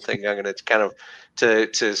this whole thing. I'm going to kind of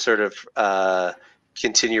to sort of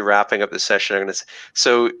continue wrapping up the session.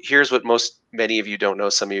 So here's what many of you don't know.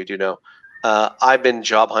 Some of you do know. I've been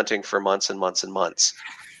job hunting for months and months and months.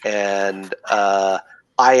 And I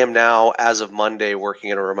am now, as of Monday, working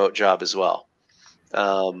in a remote job as well.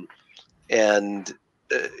 And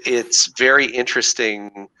it's very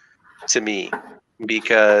interesting to me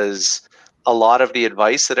because a lot of the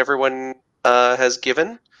advice that everyone has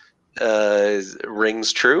given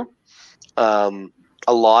rings true.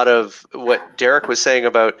 A lot of what Derek was saying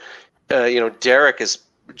about, Derek is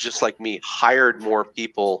just like me, hired more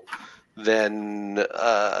people than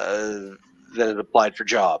it applied for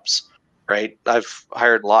jobs, right? I've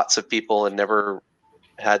hired lots of people and never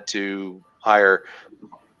had to hire.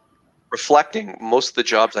 Reflecting, most of the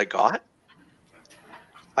jobs I got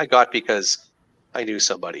because I knew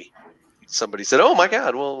somebody. Somebody said, "Oh my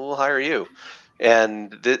God, we'll hire you,"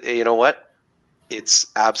 and you know what? It's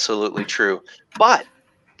absolutely true. But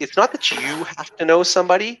it's not that you have to know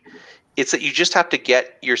somebody; it's that you just have to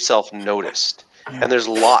get yourself noticed. And there's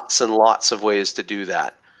lots and lots of ways to do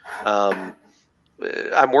that.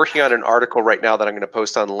 I'm working on an article right now that I'm going to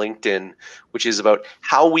post on LinkedIn, which is about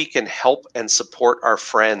how we can help and support our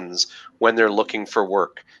friends when they're looking for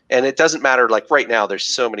work. And it doesn't matter, like right now, there's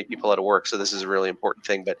so many people out of work, so this is a really important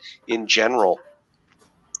thing. But in general,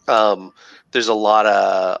 there's a lot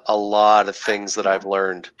of things that I've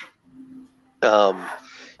learned. Let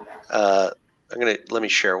me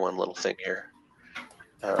share one little thing here.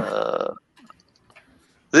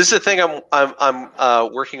 This is the thing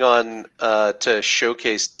I'm working on to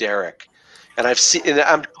showcase Derek, and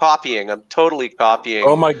I'm copying. I'm totally copying.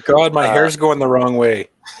 Oh my God, my hair's going the wrong way.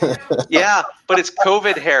 Yeah, but it's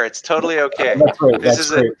COVID hair. It's totally okay. That's right.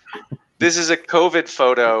 This is a COVID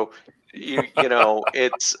photo. You know,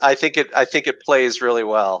 I think it plays really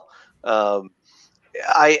well. I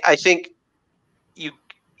think you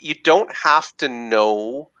don't have to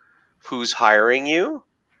know who's hiring you.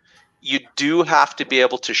 You do have to be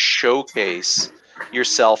able to showcase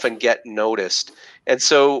yourself and get noticed. And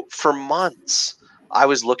so for months, I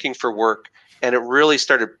was looking for work, and it really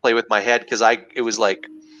started to play with my head because it was like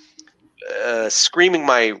screaming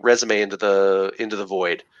my resume into the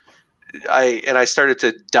void. I started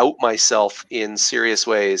to doubt myself in serious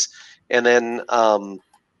ways. And then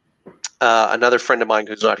another friend of mine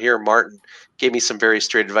who's not here, Martin, gave me some very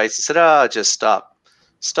straight advice. He said, just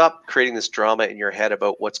stop creating this drama in your head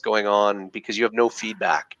about what's going on because you have no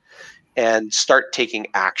feedback, and start taking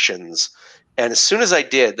actions. And as soon as I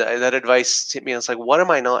did, that advice hit me. I was like, what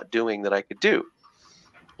am I not doing that I could do?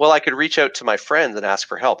 Well, I could reach out to my friends and ask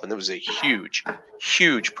for help. And there was a huge,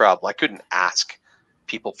 huge problem. I couldn't ask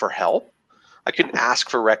people for help. I couldn't ask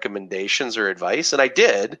for recommendations or advice. And I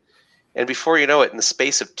did. And before you know it, in the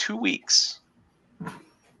space of 2 weeks,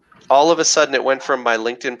 all of a sudden it went from my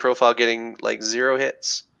LinkedIn profile getting like 0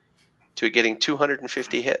 hits to getting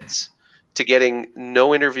 250 hits to getting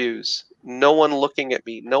no interviews, no one looking at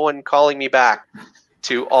me, no one calling me back,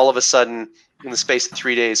 to all of a sudden in the space of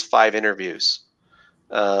 3 days, 5 interviews.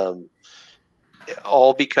 All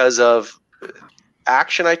because of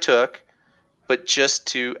action I took, but just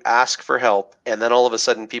to ask for help. And then all of a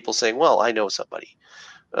sudden people saying, well, I know somebody.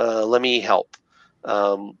 Let me help.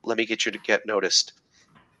 Let me get you to get noticed.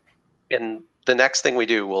 And the next thing we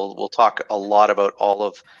do, we'll talk a lot about all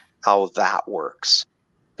of how that works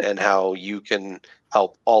and how you can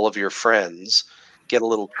help all of your friends get a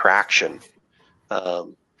little traction.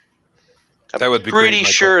 I'm That would be great, pretty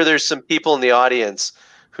Michael. sure there's some people in the audience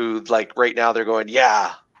who, like, right now they're going,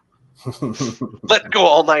 yeah, let's go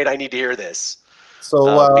all night. I need to hear this. So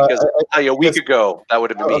Because a week ago, that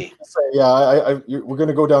would have been I was me. gonna say, yeah, we're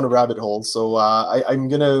gonna go down a rabbit hole. So I'm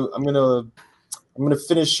gonna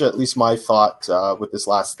finish at least my thought with this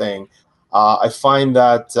last thing. I find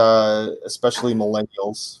that especially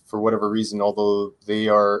millennials, for whatever reason, although they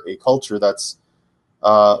are a culture that's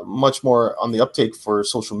much more on the uptake for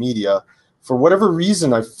social media, for whatever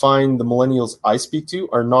reason, I find the millennials I speak to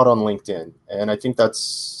are not on LinkedIn, and I think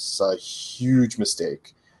that's a huge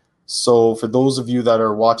mistake. So for those of you that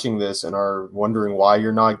are watching this and are wondering why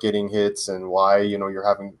you're not getting hits and why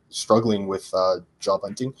you're struggling with job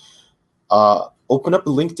hunting, open up a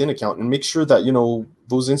LinkedIn account and make sure that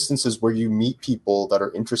those instances where you meet people that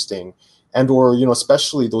are interesting, and or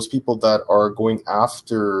especially those people that are going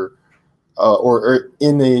after or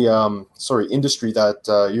in a industry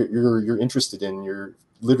that you're interested in, you're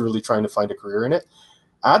literally trying to find a career in it.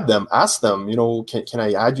 Add them, ask them, can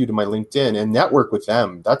I add you to my LinkedIn, and network with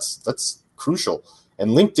them. That's crucial.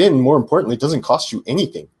 And LinkedIn, more importantly, doesn't cost you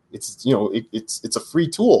anything. It's it's a free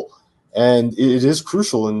tool, and it is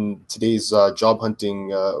crucial in today's job hunting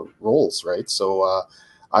roles, right? So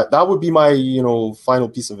that would be my final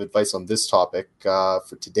piece of advice on this topic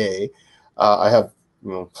for today. I have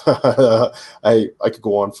I could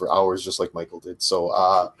go on for hours just like Michael did.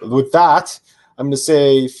 So with that, I'm going to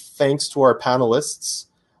say thanks to our panelists.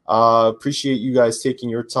 Appreciate you guys taking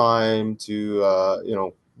your time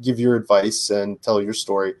to give your advice and tell your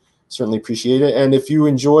story. Certainly appreciate it. And if you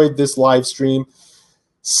enjoyed this live stream,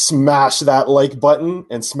 smash that like button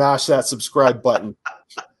and smash that subscribe button.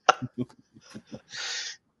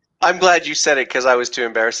 I'm glad you said it because I was too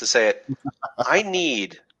embarrassed to say it. I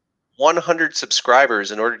need 100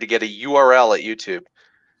 subscribers in order to get a URL at YouTube.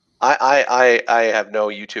 I have no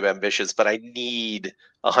YouTube ambitions, but I need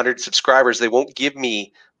 100 subscribers. They won't give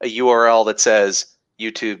me a URL that says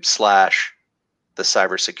YouTube / the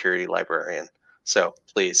cybersecurity librarian. So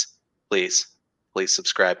please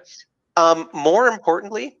subscribe. More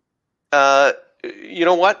importantly, you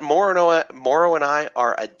know what? Mauro and I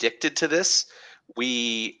are addicted to this.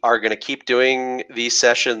 We are going to keep doing these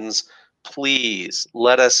sessions. Please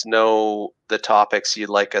let us know the topics you'd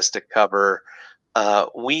like us to cover.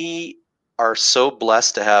 We are so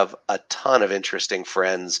blessed to have a ton of interesting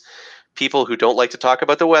friends, people who don't like to talk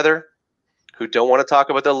about the weather, who don't want to talk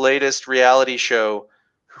about the latest reality show,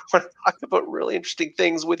 who want to talk about really interesting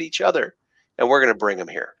things with each other. And we're going to bring them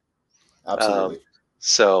here. Absolutely.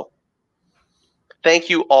 So thank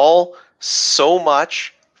you all so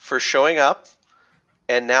much for showing up.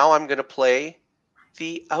 And now I'm going to play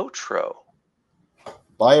the outro.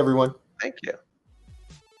 Bye, everyone. Thank you.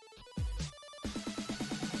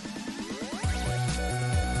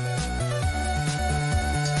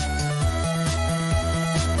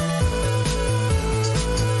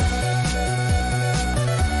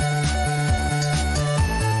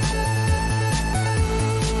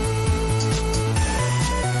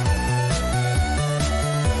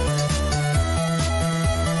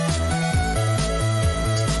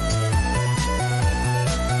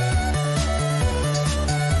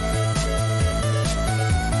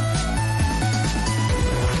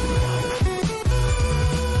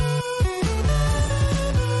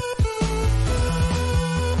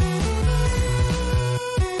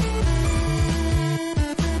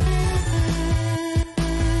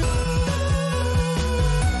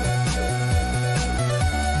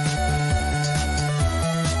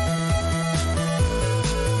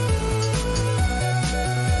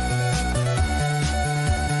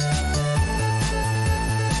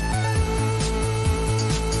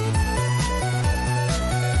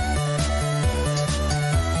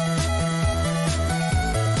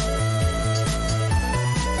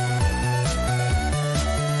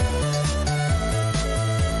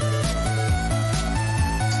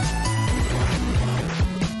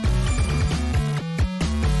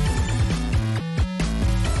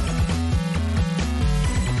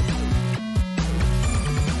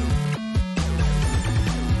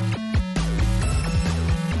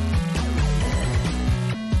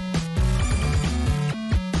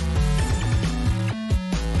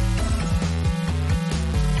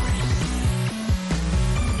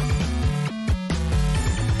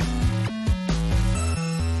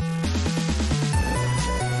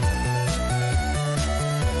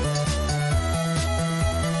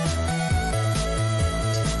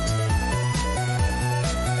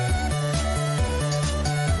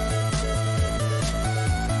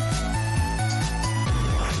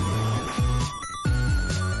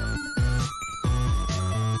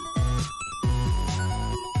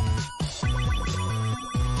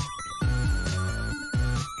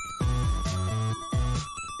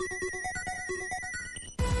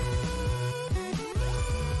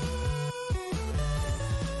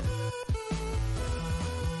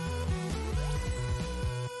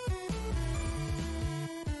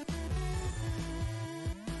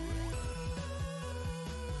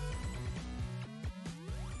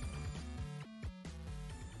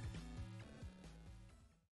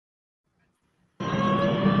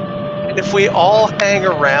 if we all hang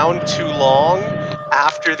around too long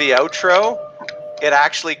after the outro, it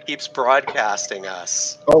actually keeps broadcasting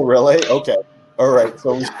us. Oh, really? Okay. All right.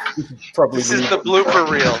 So we should probably. This is the blooper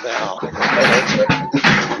reel now.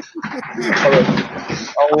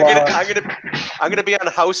 All right. I'm gonna be on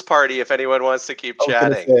House Party if anyone wants to keep I was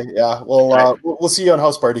gonna chatting. say, yeah. Well, we'll see you on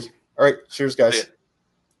House Party. All right. Cheers, guys. See ya.